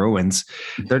his Bruins.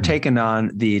 They're taking on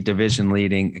the division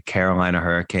leading Carolina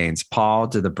Hurricanes. Paul,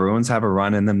 do the Bruins have a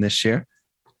run in them this year?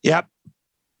 Yep.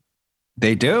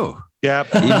 They do.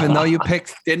 Yep. Even though you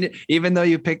picked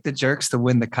the Jerks to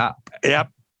win the cup. Yep.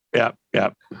 I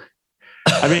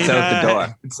mean, it's out the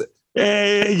door.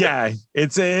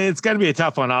 It's going to be a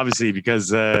tough one, obviously,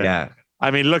 because I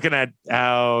mean, looking at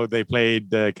how they played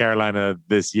Carolina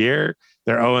this year,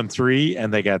 they're 0-3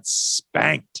 and they got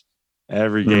spanked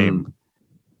every game.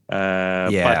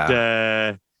 But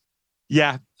I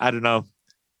don't know.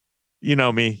 You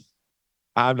know me.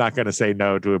 I'm not going to say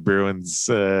no to a Bruins.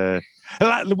 Well,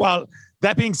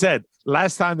 that being said,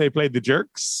 last time they played the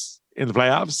Jerks in the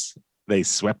playoffs, they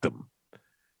swept them.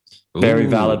 Very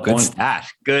valid good point. Stat.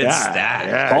 Good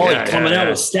stat. Coming out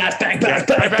with stats.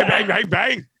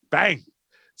 Bang.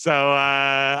 So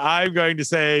I'm going to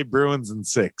say Bruins in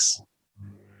 6.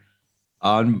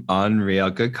 Unreal.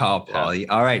 Good call, Paulie.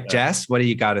 All right, Jess, what do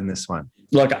you got in this one?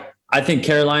 Look, I think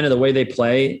Carolina, the way they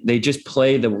just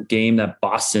play the game that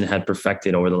Boston had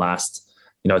perfected over the last,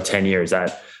 10 years.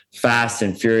 That fast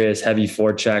and furious, heavy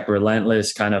forecheck,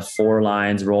 relentless kind of 4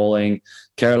 lines rolling.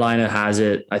 Carolina has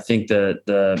it. I think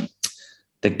the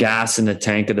gas in the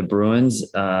tank of the Bruins,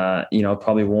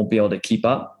 probably won't be able to keep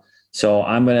up. So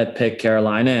I'm going to pick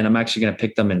Carolina, and I'm actually going to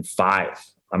pick them in 5.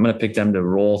 I'm going to pick them to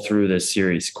roll through this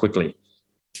series quickly.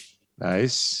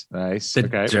 Nice.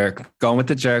 Going with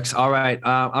the Jerks. All right.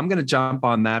 I'm going to jump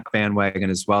on that bandwagon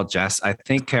as well, Jess. I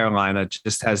think Carolina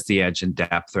just has the edge in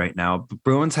depth right now. The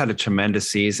Bruins had a tremendous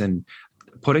season.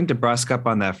 Putting DeBrusk up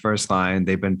on that first line,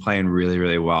 they've been playing really,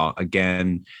 really well.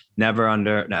 Again, never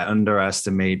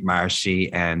underestimate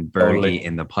Marshy and Berge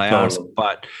in the playoffs,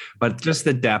 but just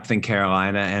the depth in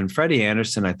Carolina. And Freddie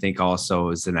Anderson, I think, also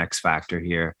is the X factor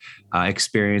here,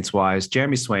 experience-wise.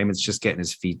 Jeremy Swayman's just getting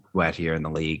his feet wet here in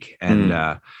the league,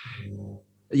 and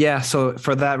so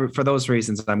for those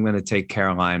reasons, I'm going to take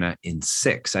Carolina in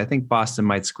 6. I think Boston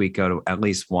might squeak out at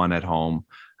least 1 at home.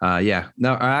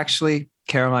 No, actually.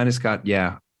 Carolina's got,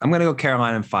 I'm going to go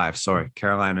Carolina in 5. Sorry,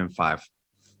 Carolina in 5.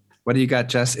 What do you got,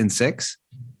 Jess, in 6?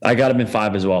 I got him in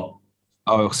 5 as well.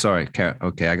 Oh, sorry.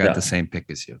 Okay, I got the same pick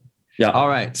as you. Yeah. All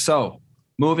right, so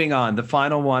Moving on, the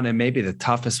final one, and maybe the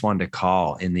toughest one to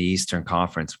call in the Eastern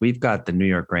Conference. We've got the New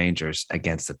York Rangers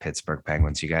against the Pittsburgh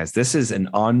Penguins, you guys. This is an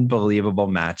unbelievable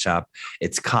matchup.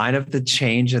 It's kind of the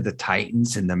change of the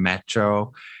Titans in the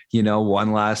Metro.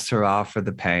 One last hurrah for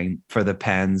the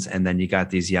Pens, and then you got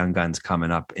these young guns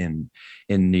coming up in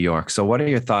New York. So what are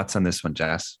your thoughts on this one,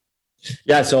 Jess?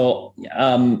 Yeah, so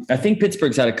I think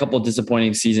Pittsburgh's had a couple of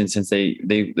disappointing seasons since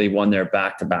they won their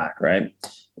back-to-back, right?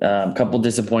 A couple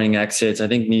disappointing exits. I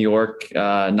think New York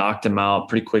knocked them out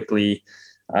pretty quickly.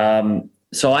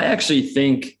 So I actually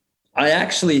think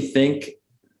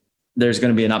there's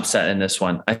going to be an upset in this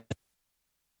one. I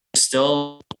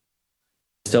still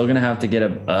going to have to get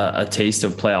a taste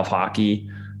of playoff hockey,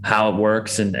 how it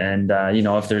works, and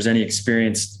if there's any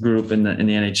experienced group in the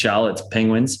NHL, it's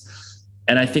Penguins.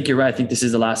 And I think you're right. I think this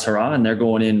is the last hurrah, and they're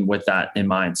going in with that in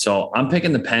mind. So I'm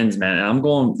picking the Pens, man, and I'm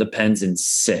going the Pens in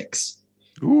 6.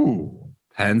 Ooh,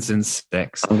 Pens in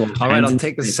 6. All right, I'll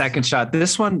take the second shot.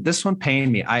 This one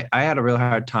pained me. I had a real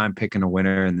hard time picking a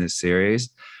winner in this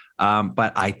series.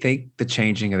 But I think the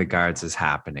changing of the guards is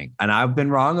happening. And I've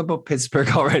been wrong about Pittsburgh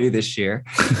already this year.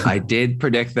 I did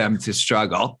predict them to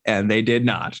struggle, and they did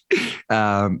not.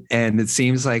 And it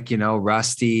seems like,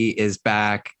 Rusty is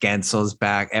back. Gensel's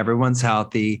back. Everyone's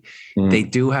healthy. They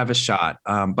do have a shot.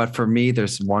 But for me,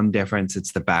 there's one difference.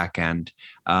 It's the back end.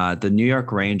 The New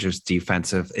York Rangers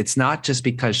defensive. It's not just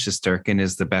because Shesterkin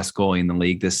is the best goalie in the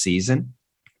league this season,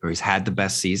 or he's had the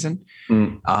best season.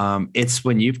 It's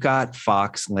when you've got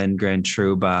Fox, Lindgren,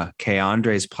 Trouba,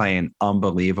 K-Andre's playing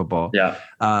unbelievable. Yeah.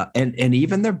 And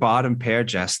even their bottom pair,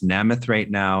 Jess, Nemeth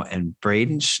right now and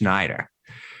Braden Schneider.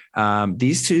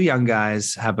 These two young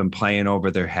guys have been playing over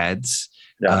their heads.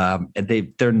 Yeah.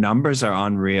 Their numbers are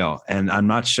unreal. And I'm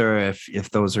not sure if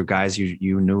those are guys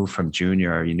you knew from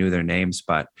junior or you knew their names,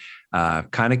 but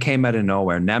kind of came out of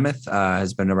nowhere. Nemeth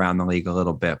has been around the league a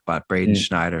little bit, but Braden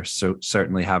Schneider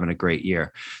certainly having a great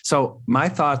year. So my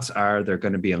thoughts are they're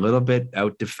going to be a little bit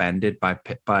out defended by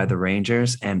the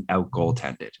Rangers and out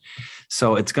goaltended.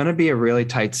 So it's going to be a really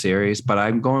tight series, but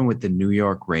I'm going with the New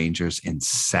York Rangers in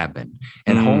 7.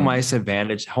 And home ice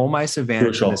advantage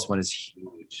Crucial. in this one is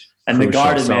huge. And crucial. The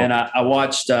Garden, man, I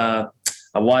watched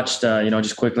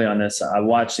just quickly on this. I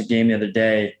watched the game the other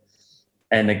day,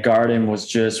 and the Garden was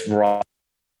just raw.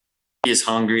 He is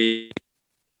hungry.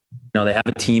 They have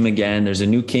a team again. There's a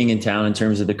new king in town in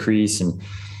terms of the crease, and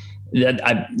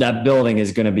that building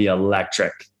is going to be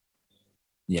electric.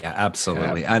 Yeah,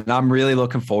 absolutely. Yeah. And I'm really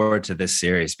looking forward to this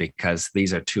series because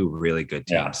these are two really good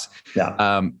teams.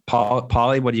 Yeah.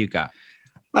 Paulie, what do you got?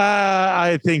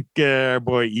 I think our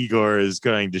boy Igor is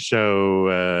going to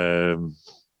show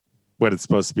what it's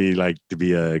supposed to be like to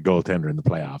be a goaltender in the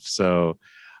playoffs. So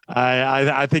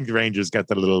I think the Rangers got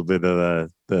the little bit of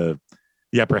the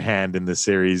upper hand in this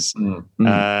series. Mm-hmm.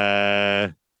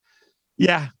 I'm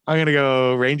going to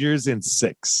go Rangers in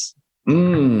 6.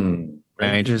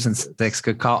 Rangers in 6,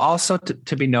 good call. Also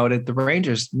to be noted, the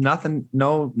Rangers, nothing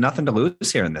to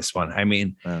lose here in this one. I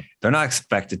mean, they're not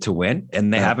expected to win,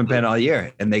 and they haven't been all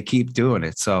year, and they keep doing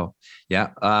it. So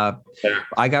I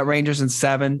got Rangers in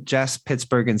 7, Jess,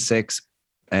 Pittsburgh in 6,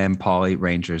 and Paulie,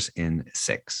 Rangers in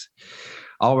 6.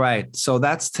 All right. So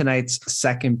that's tonight's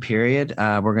second period.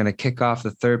 We're going to kick off the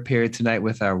third period tonight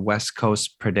with our West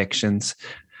Coast predictions.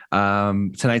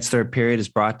 Tonight's third period is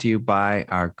brought to you by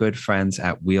our good friends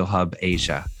at Wheel Hub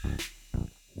Asia.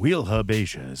 Wheel Hub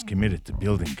Asia is committed to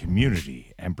building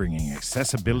community and bringing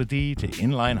accessibility to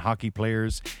inline hockey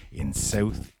players in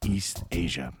Southeast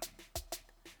Asia.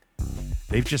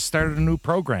 They've just started a new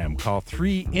program called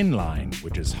 3 Inline,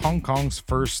 which is Hong Kong's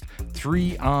first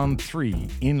 3-on-3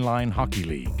 inline hockey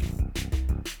league.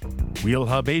 Wheel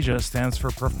Hub Asia stands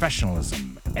for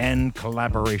professionalism and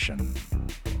collaboration.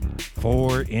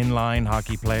 For inline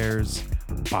hockey players,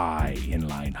 by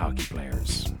inline hockey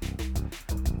players.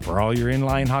 For all your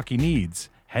inline hockey needs,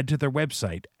 head to their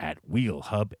website at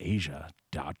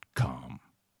wheelhubasia.com.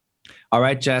 All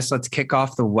right, Jess, let's kick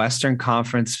off the Western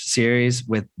Conference series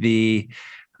with the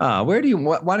why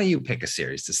don't you pick a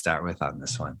series to start with on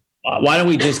this one? Why don't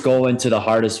we just go into the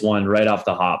hardest one right off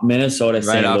the hop? Minnesota,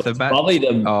 right off the bat. Probably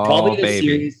the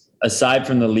series aside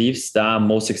from the Leafs that I'm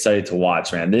most excited to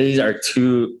watch, man. These are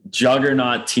two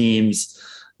juggernaut teams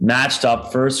matched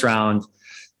up first round.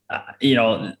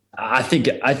 I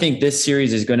think this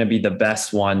series is going to be the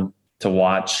best one to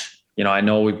watch. I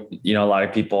know a lot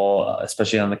of people,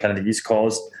 especially on the kind of the East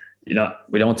Coast, we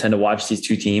don't tend to watch these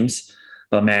two teams,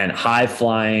 but man, high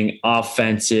flying,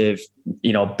 offensive,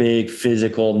 big,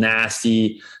 physical,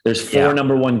 nasty. There's 4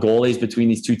 number 1 goalies between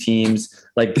these two teams.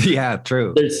 Like, yeah,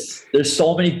 true. There's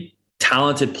so many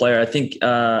talented player. I think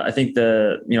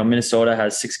Minnesota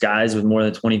has 6 guys with more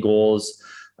than 20 goals.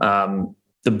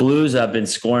 The Blues have been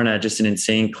scoring at just an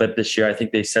insane clip this year. I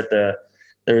think they set there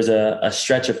was a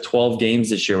stretch of 12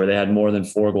 games this year where they had more than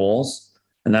 4 goals,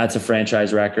 and that's a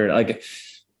franchise record. Like,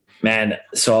 man,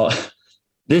 so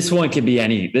this one could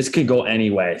this could go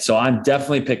any way. So I'm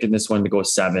definitely picking this one to go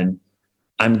 7.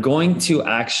 I'm going to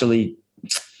actually,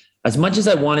 as much as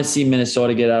I want to see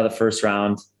Minnesota get out of the first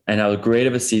round and how great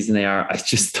of a season they are, I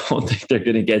just don't think they're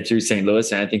going to get through St.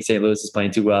 Louis. And I think St. Louis is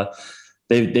playing too well.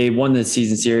 They won the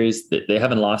season series. They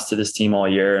haven't lost to this team all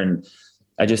year. And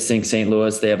I just think St.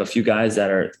 Louis, they have a few guys that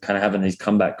are kind of having these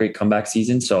great comeback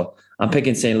seasons. So I'm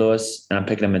picking St. Louis, and I'm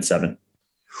picking them at 7.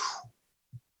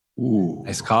 Ooh,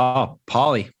 nice call.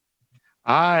 Paulie.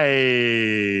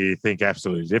 I think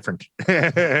absolutely different.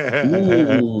 I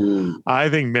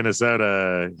think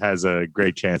Minnesota has a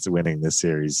great chance of winning this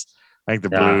series. I think the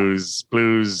Blues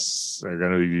are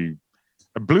going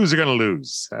to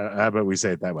lose. How about we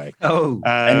say it that way?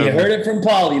 And you heard it from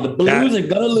Paulie. The Blues are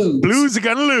going to lose. Blues are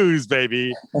going to lose,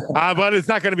 baby. But it's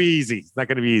not going to be easy. It's not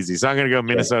going to be easy. So I'm going to go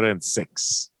Minnesota in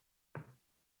 6.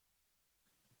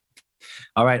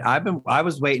 All right. I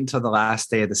was waiting until the last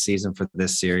day of the season for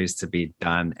this series to be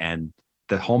done, and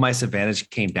the home ice advantage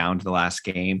came down to the last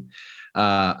game.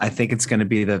 I think it's going to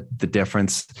be the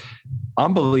difference.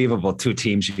 Unbelievable 2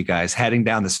 teams, you guys, heading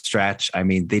down the stretch. I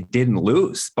mean, they didn't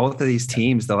lose. Both of these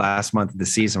teams the last month of the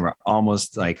season were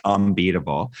almost like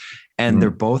unbeatable. And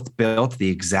they're both built the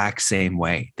exact same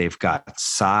way. They've got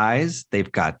size,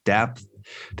 they've got depth.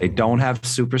 They don't have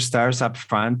superstars up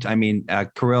front. I mean,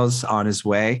 Kirill's on his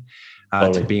way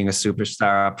to being a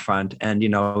superstar up front. And,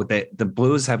 the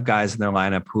Blues have guys in their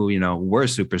lineup who, were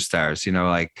superstars,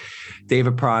 like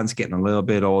David Perron's getting a little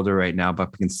bit older right now,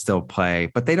 but can still play.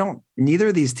 But neither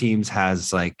of these teams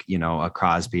has a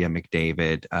Crosby, a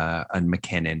McDavid, a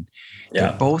McKinnon. Yeah.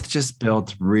 They're both just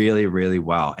built really, really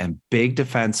well, and big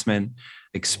defensemen,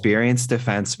 experienced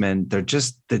defensemen. They're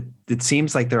just, it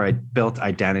seems like they're built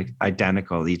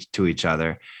identical to each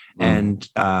other. And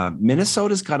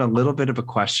Minnesota's got a little bit of a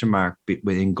question mark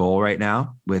in goal right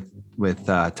now with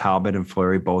Talbot and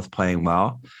Fleury both playing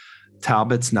well.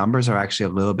 Talbot's numbers are actually a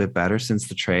little bit better since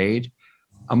the trade.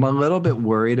 I'm a little bit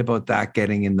worried about that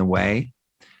getting in the way,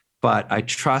 but I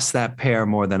trust that pair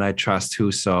more than I trust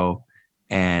Husso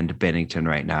and Binnington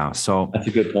right now. So that's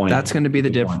a good point. That's going to be the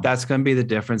difference. That's going to be the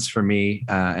difference for me.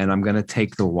 And I'm going to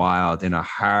take the Wild in a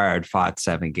hard fought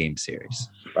 7-game series.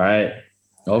 All right.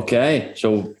 Okay.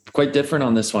 So quite different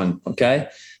on this one. Okay.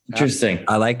 Interesting.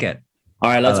 I like it. All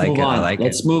right. Let's move on.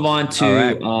 Let's move on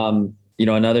to,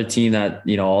 another team that,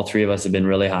 all 3 of us have been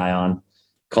really high on.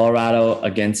 Colorado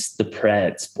against the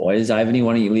Preds. Boys, Ivan,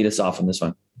 why don't you lead us off on this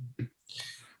one?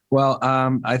 Well,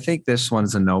 I think this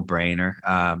one's a no-brainer.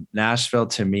 Nashville,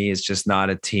 to me, is just not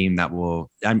a team that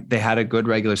will. They had a good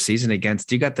regular season against.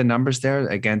 Do you got the numbers there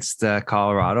against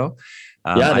Colorado?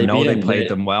 I know they played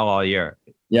them well all year.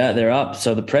 Yeah, they're up.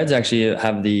 So the Preds actually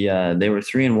have they were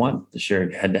 3-1 this year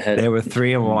head to head. They were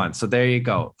 3-1. So there you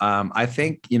go. I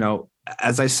think,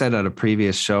 as I said at a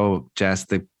previous show, Jess,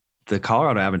 the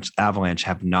Colorado Avalanche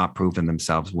have not proven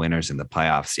themselves winners in the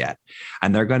playoffs yet.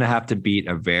 And they're going to have to beat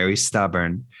a very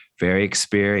stubborn, very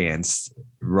experienced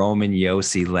Roman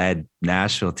Josi-led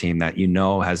Nashville team that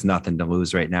has nothing to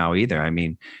lose right now either. I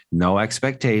mean, no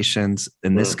expectations,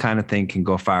 and this kind of thing can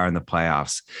go far in the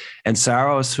playoffs. And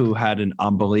Saros, who had an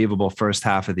unbelievable first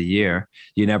half of the year,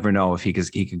 you never know if he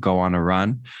could go on a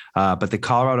run. But the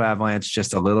Colorado Avalanche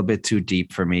just a little bit too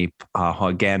deep for me.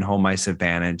 Again, home ice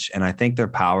advantage, and I think their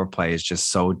power play is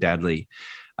just so deadly.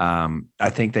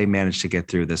 I think they managed to get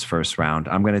through this first round.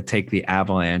 I'm going to take the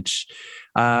Avalanche.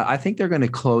 I think they're going to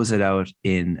close it out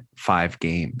in 5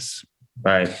 games.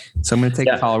 Right. So I'm going to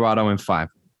take Colorado in 5.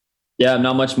 Yeah,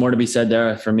 not much more to be said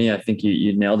there for me. I think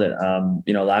you nailed it.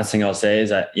 Last thing I'll say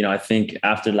is that, I think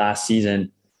after last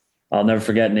season, I'll never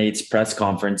forget Nate's press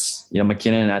conference.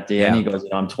 McKinnon at the end, he goes,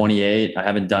 I'm 28. I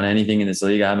haven't done anything in this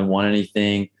league. I haven't won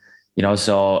anything.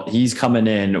 So he's coming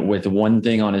in with one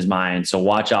thing on his mind. So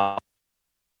watch out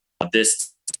this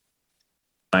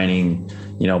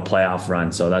playoff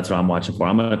run. So that's what I'm watching for.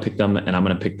 I'm going to pick them, and I'm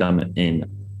going to pick them in.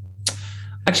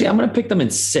 Actually, I'm going to pick them in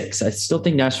 6. I still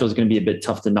think Nashville is going to be a bit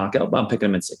tough to knock out, but I'm picking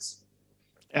them in 6.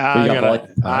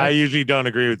 I usually don't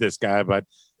agree with this guy, but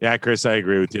yeah, Chris, I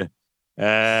agree with you.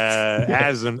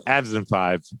 Avs in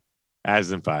 5.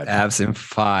 Avs in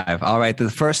 5. All right. The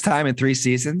first time in 3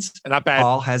 seasons, not bad.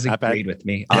 Paul has agreed with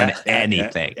me on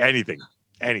anything. Anything.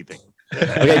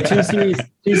 Okay, two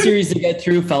series to get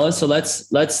through, fellas. So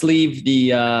let's leave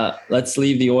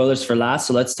the Oilers for last.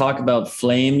 So let's talk about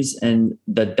Flames and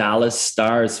the Dallas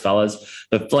Stars, fellas.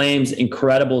 The Flames,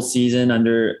 incredible season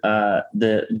under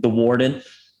the Warden,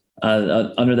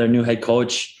 under their new head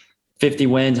coach. 50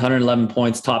 wins, 111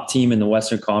 points, top team in the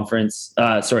Western Conference.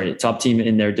 Top team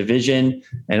in their division,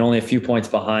 and only a few points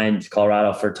behind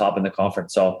Colorado for top in the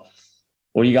conference. So,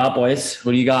 what do you got, boys?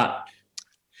 What do you got?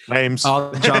 Flames.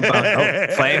 I'll jump on. Oh,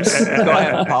 Flames. Go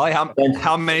ahead, Paulie.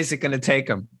 How many is it going to take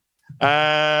them? 4.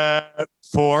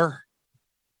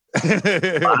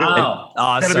 Wow.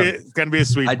 Awesome. It's gonna be a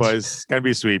sweep, boys. It's gonna be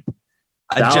a sweep.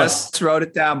 I just wrote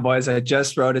it down, boys. I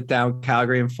just wrote it down.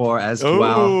 Calgary in 4 as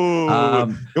well.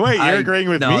 Wait, you're agreeing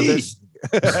with me?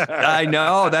 I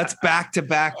know. That's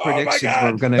back-to-back predictions.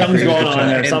 We're going to Something's going on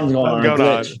there. Something's going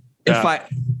on.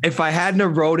 If I hadn't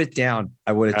have wrote it down,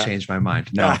 I would have changed my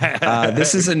mind. No,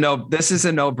 this is a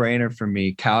no-brainer for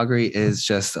me. Calgary is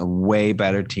just a way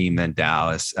better team than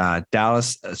Dallas.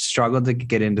 Dallas struggled to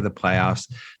get into the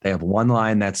playoffs. They have one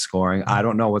line that's scoring. I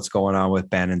don't know what's going on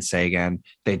with Ben and Sagan.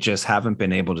 They just haven't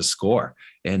been able to score,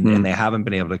 and they haven't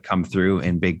been able to come through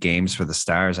in big games for the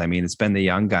Stars. I mean, it's been the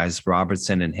young guys,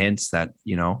 Robertson and Hintz, that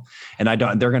and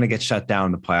they're going to get shut down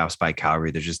in the playoffs by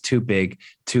Calgary. They're just too big,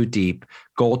 too deep.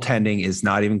 Goaltending is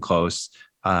not even close.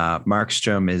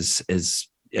 Markstrom is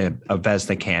a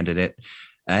Vezina candidate.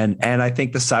 And I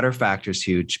think the Sutter factor is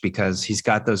huge because he's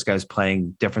got those guys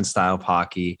playing different style of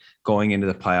hockey, going into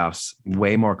the playoffs,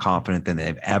 way more confident than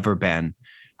they've ever been.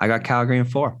 I got Calgary in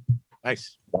 4.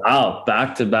 Nice. Wow.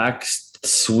 Back-to-back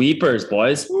sweepers,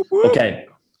 boys. Okay.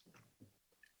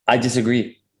 I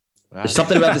disagree. Wow. There's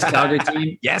something about this Calgary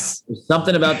team. Yes. There's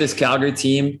something about this Calgary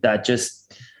team that just,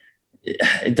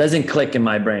 it doesn't click in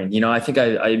my brain. I think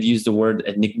I've used the word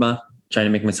enigma, trying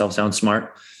to make myself sound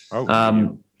smart.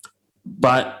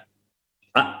 But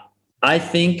I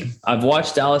think I've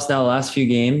watched Dallas now the last few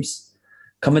games.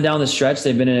 Coming down the stretch,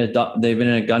 they've been in a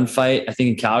gunfight. I think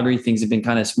in Calgary, things have been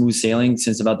kind of smooth sailing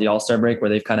since about the All-Star break, where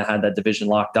they've kind of had that division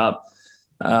locked up.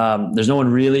 There's no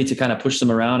one really to kind of push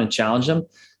them around and challenge them.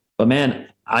 But man,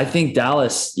 I think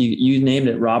Dallas, you named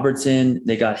it, Robertson,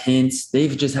 they got Hintz. They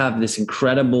just have this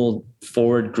incredible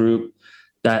forward group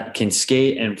that can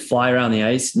skate and fly around the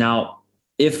ice. Now,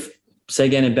 if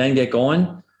Sagan and Ben get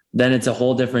going, then it's a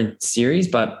whole different series,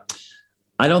 but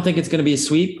I don't think it's going to be a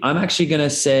sweep. I'm actually going to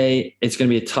say it's going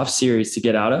to be a tough series to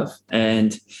get out of.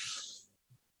 And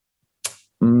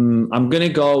I'm going to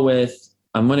go with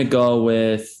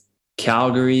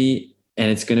Calgary,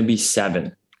 and it's going to be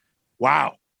 7.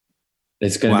 Wow.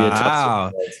 It's going to be a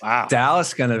tough series. Wow.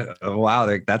 Dallas going to,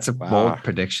 that's a bold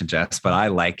prediction, Jess, but I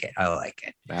like it.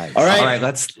 Nice. All right.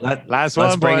 Let's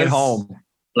boys. bring it home.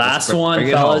 Last one,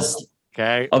 fellas.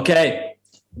 Okay.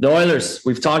 The Oilers,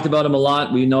 we've talked about them a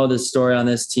lot. We know the story on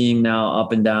this team now,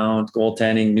 up and down,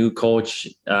 goaltending, new coach.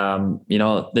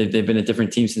 They've been a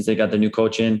different team since they got their new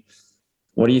coach in.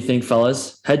 What do you think,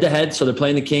 fellas? Head to head. So they're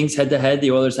playing the Kings head to head.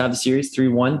 The Oilers have the series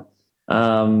 3-1.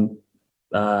 The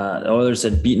Oilers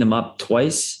had beaten them up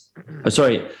twice.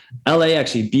 LA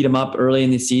actually beat them up early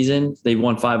in the season. They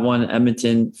won 5-1,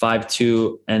 Edmonton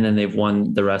 5-2, and then they've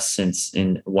won the rest since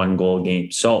in 1-goal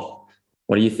game. So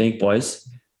what do you think, boys?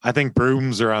 I think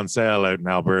brooms are on sale out in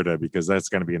Alberta because that's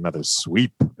going to be another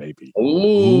sweep, baby.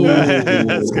 Ooh,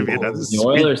 that's going to be another sweep. The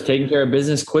Oilers taking care of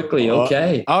business quickly.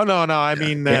 Okay. No. I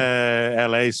mean,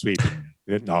 LA sweep.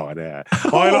 No.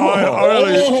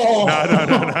 Oilers. No.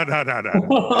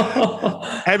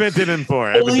 Edmonton in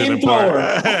 4.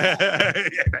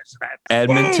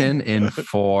 Edmonton in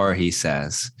 4, he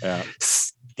says. Yeah.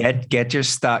 Get your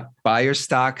stock, buy your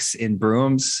stocks in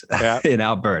brooms in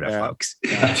Alberta, folks.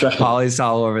 That's right. Polly's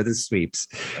all over the sweeps.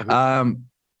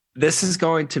 This is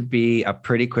going to be a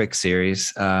pretty quick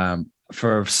series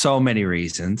for so many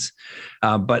reasons.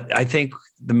 But I think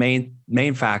the main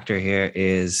factor here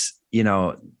is,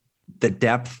 the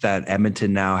depth that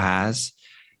Edmonton now has.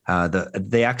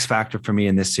 The X factor for me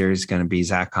in this series is going to be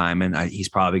Zach Hyman. He's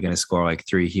probably going to score like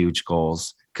 3 huge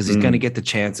goals because he's going to get the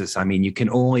chances. I mean, you can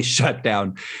only shut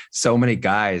down so many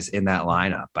guys in that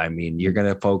lineup. I mean, you're going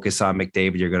to focus on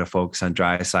McDavid. You're going to focus on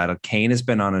Draisaitl. Kane has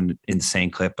been on an insane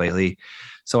clip lately.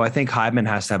 So I think Hyman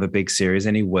has to have a big series,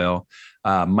 and he will.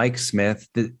 Mike Smith.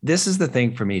 This is the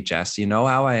thing for me, Jess. You know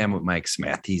how I am with Mike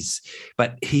Smith. He's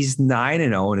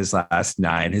 9-0 in his last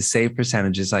 9. His save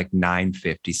percentage is like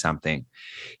 .950 something.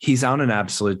 He's on an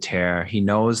absolute tear. He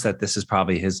knows that this is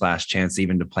probably his last chance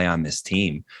even to play on this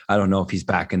team. I don't know if he's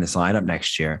back in this lineup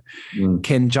next year.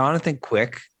 Can Jonathan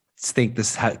Quick think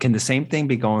can the same thing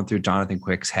be going through Jonathan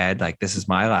Quick's head? Like, this is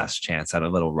my last chance at a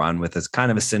little run with this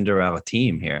kind of a Cinderella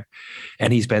team here.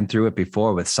 And he's been through it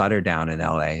before with Sutter down in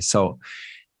LA. So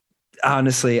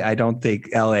honestly, I don't think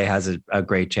LA has a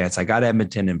great chance. I got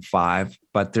Edmonton in 5,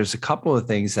 but there's a couple of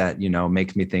things that,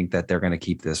 make me think that they're going to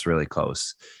keep this really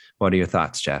close. What are your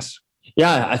thoughts, Jess?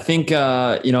 Yeah, I think,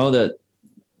 the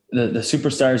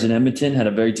superstars in Edmonton had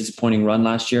a very disappointing run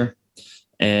last year.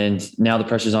 And now the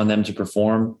pressure's on them to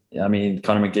perform. I mean,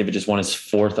 Connor McDavid just won his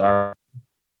 4th R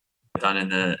done in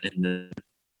the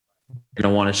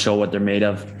want to show what they're made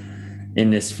of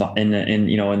in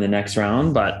the next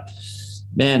round. But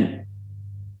man,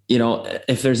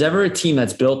 if there's ever a team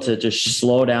that's built to just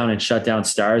slow down and shut down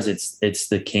stars, it's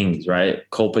the Kings, right?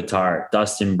 Kopitar,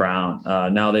 Dustin Brown.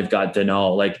 Now they've got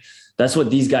Danault. Like, that's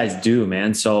what these guys do,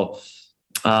 man. So,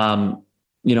 I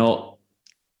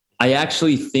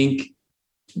actually think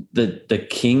the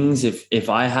Kings, if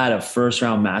I had a first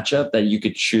round matchup that you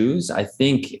could choose, I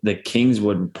think the Kings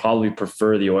would probably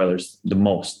prefer the Oilers the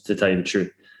most, to tell you the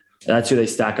truth. That's who they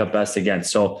stack up best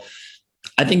against. So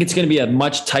I think it's going to be a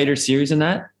much tighter series than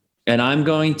that. And I'm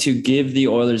going to give the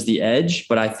Oilers the edge,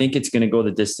 but I think it's going to go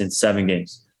the distance, 7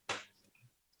 games.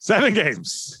 7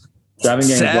 games. 7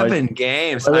 games. 7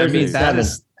 games. I mean, that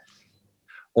is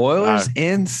Oilers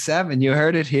in 7. You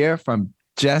heard it here from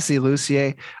Jesse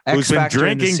Lucier, who's been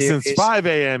drinking since 5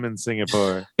 a.m. in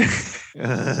Singapore.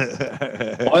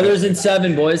 Oilers in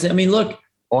 7, boys. I mean, look.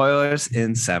 Oilers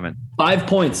in 7. 5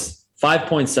 points. 5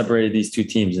 points separated these two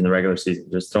teams in the regular season.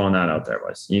 Just throwing that out there,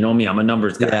 boys. You know me. I'm a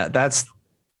numbers guy. Yeah, that's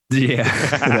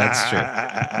true.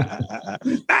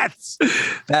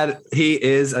 He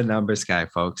is a numbers guy,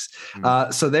 folks.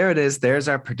 So there it is. There's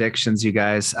our predictions, you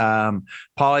guys.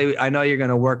 Paulie, I know you're going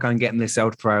to work on getting this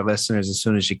out for our listeners as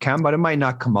soon as you can, but it might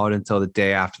not come out until the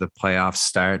day after the playoffs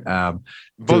start. But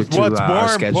what's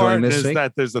more important is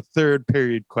that there's a third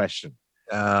period question.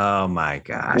 Oh my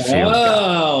gosh.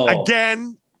 Wow.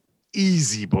 Again,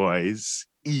 easy, boys.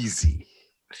 Easy.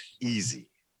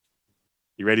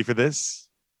 You ready for this?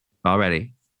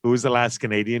 Already. Who was the last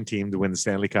Canadian team to win the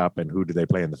Stanley Cup, and who do they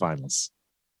play in the finals?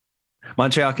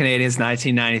 Montreal Canadiens,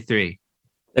 1993.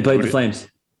 They played the Flames.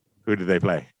 Who did they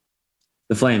play?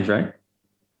 The Flames, right?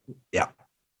 Yeah.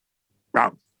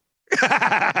 Wrong.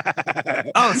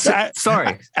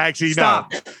 Sorry. Actually,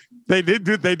 Stop. No. They did.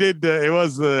 It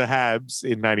was the Habs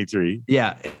in 93.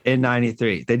 Yeah, in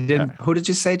 93. They didn't. Yeah. Who did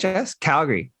you say, Jess?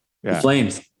 Calgary. Yeah. The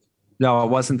Flames. No, it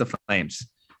wasn't the Flames.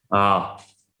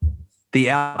 The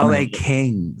LA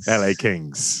Kings. LA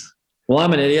Kings. Well,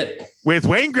 I'm an idiot. With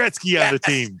Wayne Gretzky on the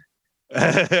team.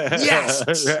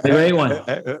 Yes. A great one.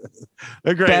 A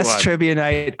great Best one. trivia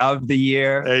night of the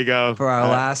year. There you go. For our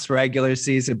last regular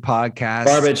season podcast.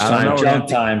 Garbage time, junk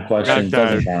time questions.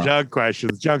 Junk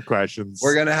questions.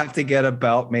 We're going to have to get a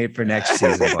belt made for next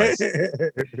season, boys.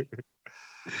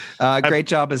 Great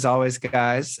job as always,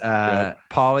 guys.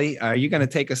 Paulie, are you going to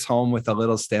take us home with a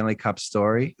little Stanley Cup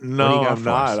story? No, I'm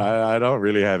not. I don't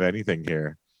really have anything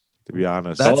here, to be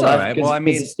honest. That's all right. Well, I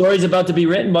mean, the story's about to be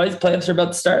written, boys. Playoffs are about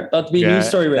to start. About to be a news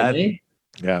story written.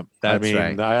 Yeah, that's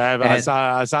right.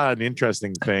 I saw an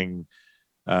interesting thing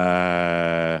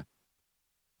that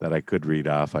I could read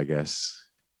off, I guess.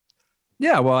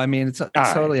 Yeah, well, I mean, it's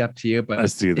totally up to you, but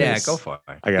let's do this. Yeah, go for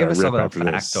it. Give us a little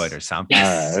factoid or something.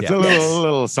 It's a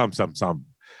little some. All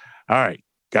right,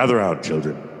 gather round,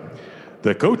 children.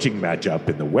 The coaching matchup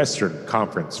in the Western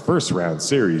Conference first round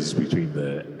series between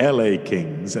the LA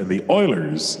Kings and the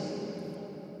Oilers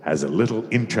has a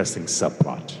little interesting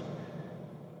subplot.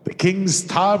 The Kings'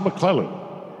 Todd McClellan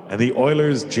and the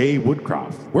Oilers' Jay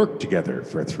Woodcroft worked together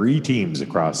for 3 teams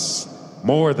across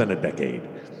more than a decade.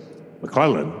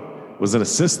 McClellan was an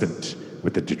assistant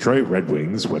with the Detroit Red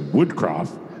Wings when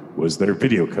Woodcroft was their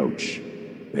video coach.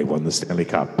 They won the Stanley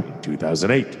Cup in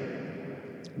 2008.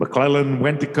 McClellan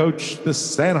went to coach the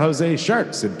San Jose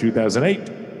Sharks in 2008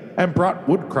 and brought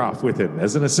Woodcroft with him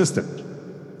as an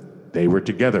assistant. They were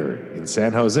together in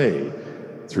San Jose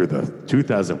through the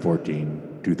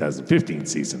 2014-2015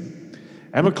 season.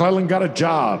 And McClellan got a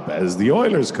job as the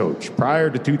Oilers coach prior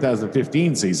to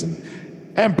 2015 season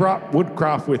and brought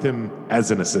Woodcroft with him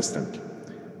as an assistant.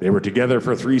 They were together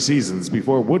for 3 seasons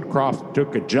before Woodcroft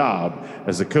took a job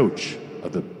as a coach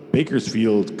of the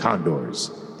Bakersfield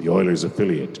Condors, the Oilers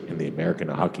affiliate in the American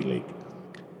Hockey League.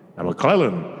 Now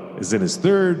McClellan is in his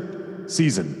 3rd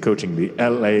season coaching the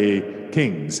LA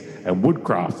Kings, and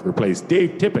Woodcroft replaced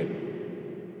Dave Tippett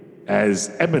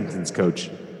as Edmonton's coach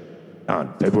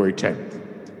on February 10th.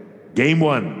 Game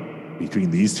 1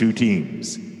 between these 2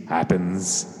 teams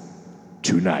happens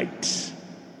tonight.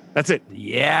 That's it.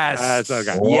 Yes. That's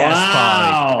okay. Yes,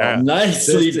 Wow. Paulie. Yeah.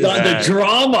 Nicely done. The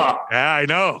drama. Yeah, I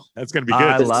know. That's going to be good.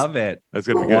 I love it. That's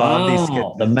going to be good. Love these Wow.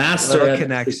 kids. The master Little at the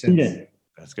connections. student.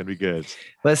 That's going to be good.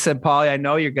 Listen, Paulie, I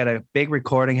know you've got a big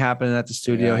recording happening at the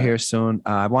studio Yeah. here soon.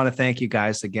 I want to thank you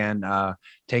guys again,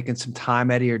 taking some time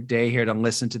out of your day here to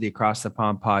listen to the Across the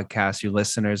Pond podcast. You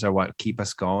listeners are what keep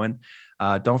us going.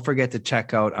 Don't forget to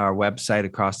check out our website,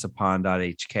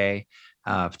 acrossthepond.hk.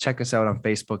 Check us out on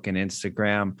Facebook and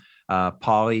Instagram.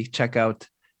 Paulie, check out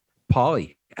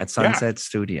Paulie at Sunset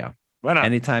Studio. Why not?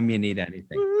 Anytime you need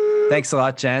anything. Thanks a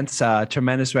lot, gents.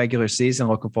 Tremendous regular season.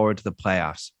 Looking forward to the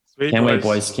playoffs. Sweet Can't wait,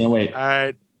 boys. Can't wait. All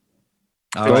right.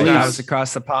 All right, Leafs. that was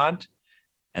Across the Pond,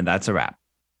 and that's a wrap.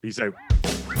 Peace out.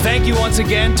 Thank you once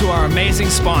again to our amazing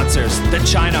sponsors, the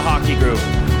China Hockey Group,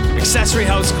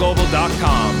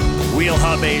 AccessoryHouseGlobal.com, Wheel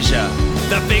Hub Asia,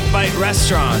 The Big Bite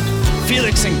Restaurant,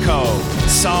 Felix & Co.,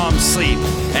 Psalm Sleep,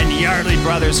 and Yardley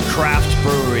Brothers Craft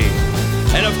Brewery.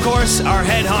 And of course, our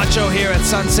head honcho here at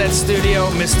Sunset Studio,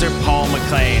 Mr. Paul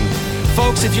McLean.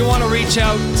 Folks, if you want to reach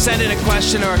out, send in a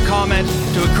question or a comment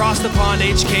to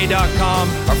acrossthepondhk.com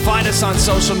or find us on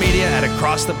social media at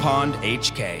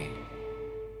AcrossThePondHK.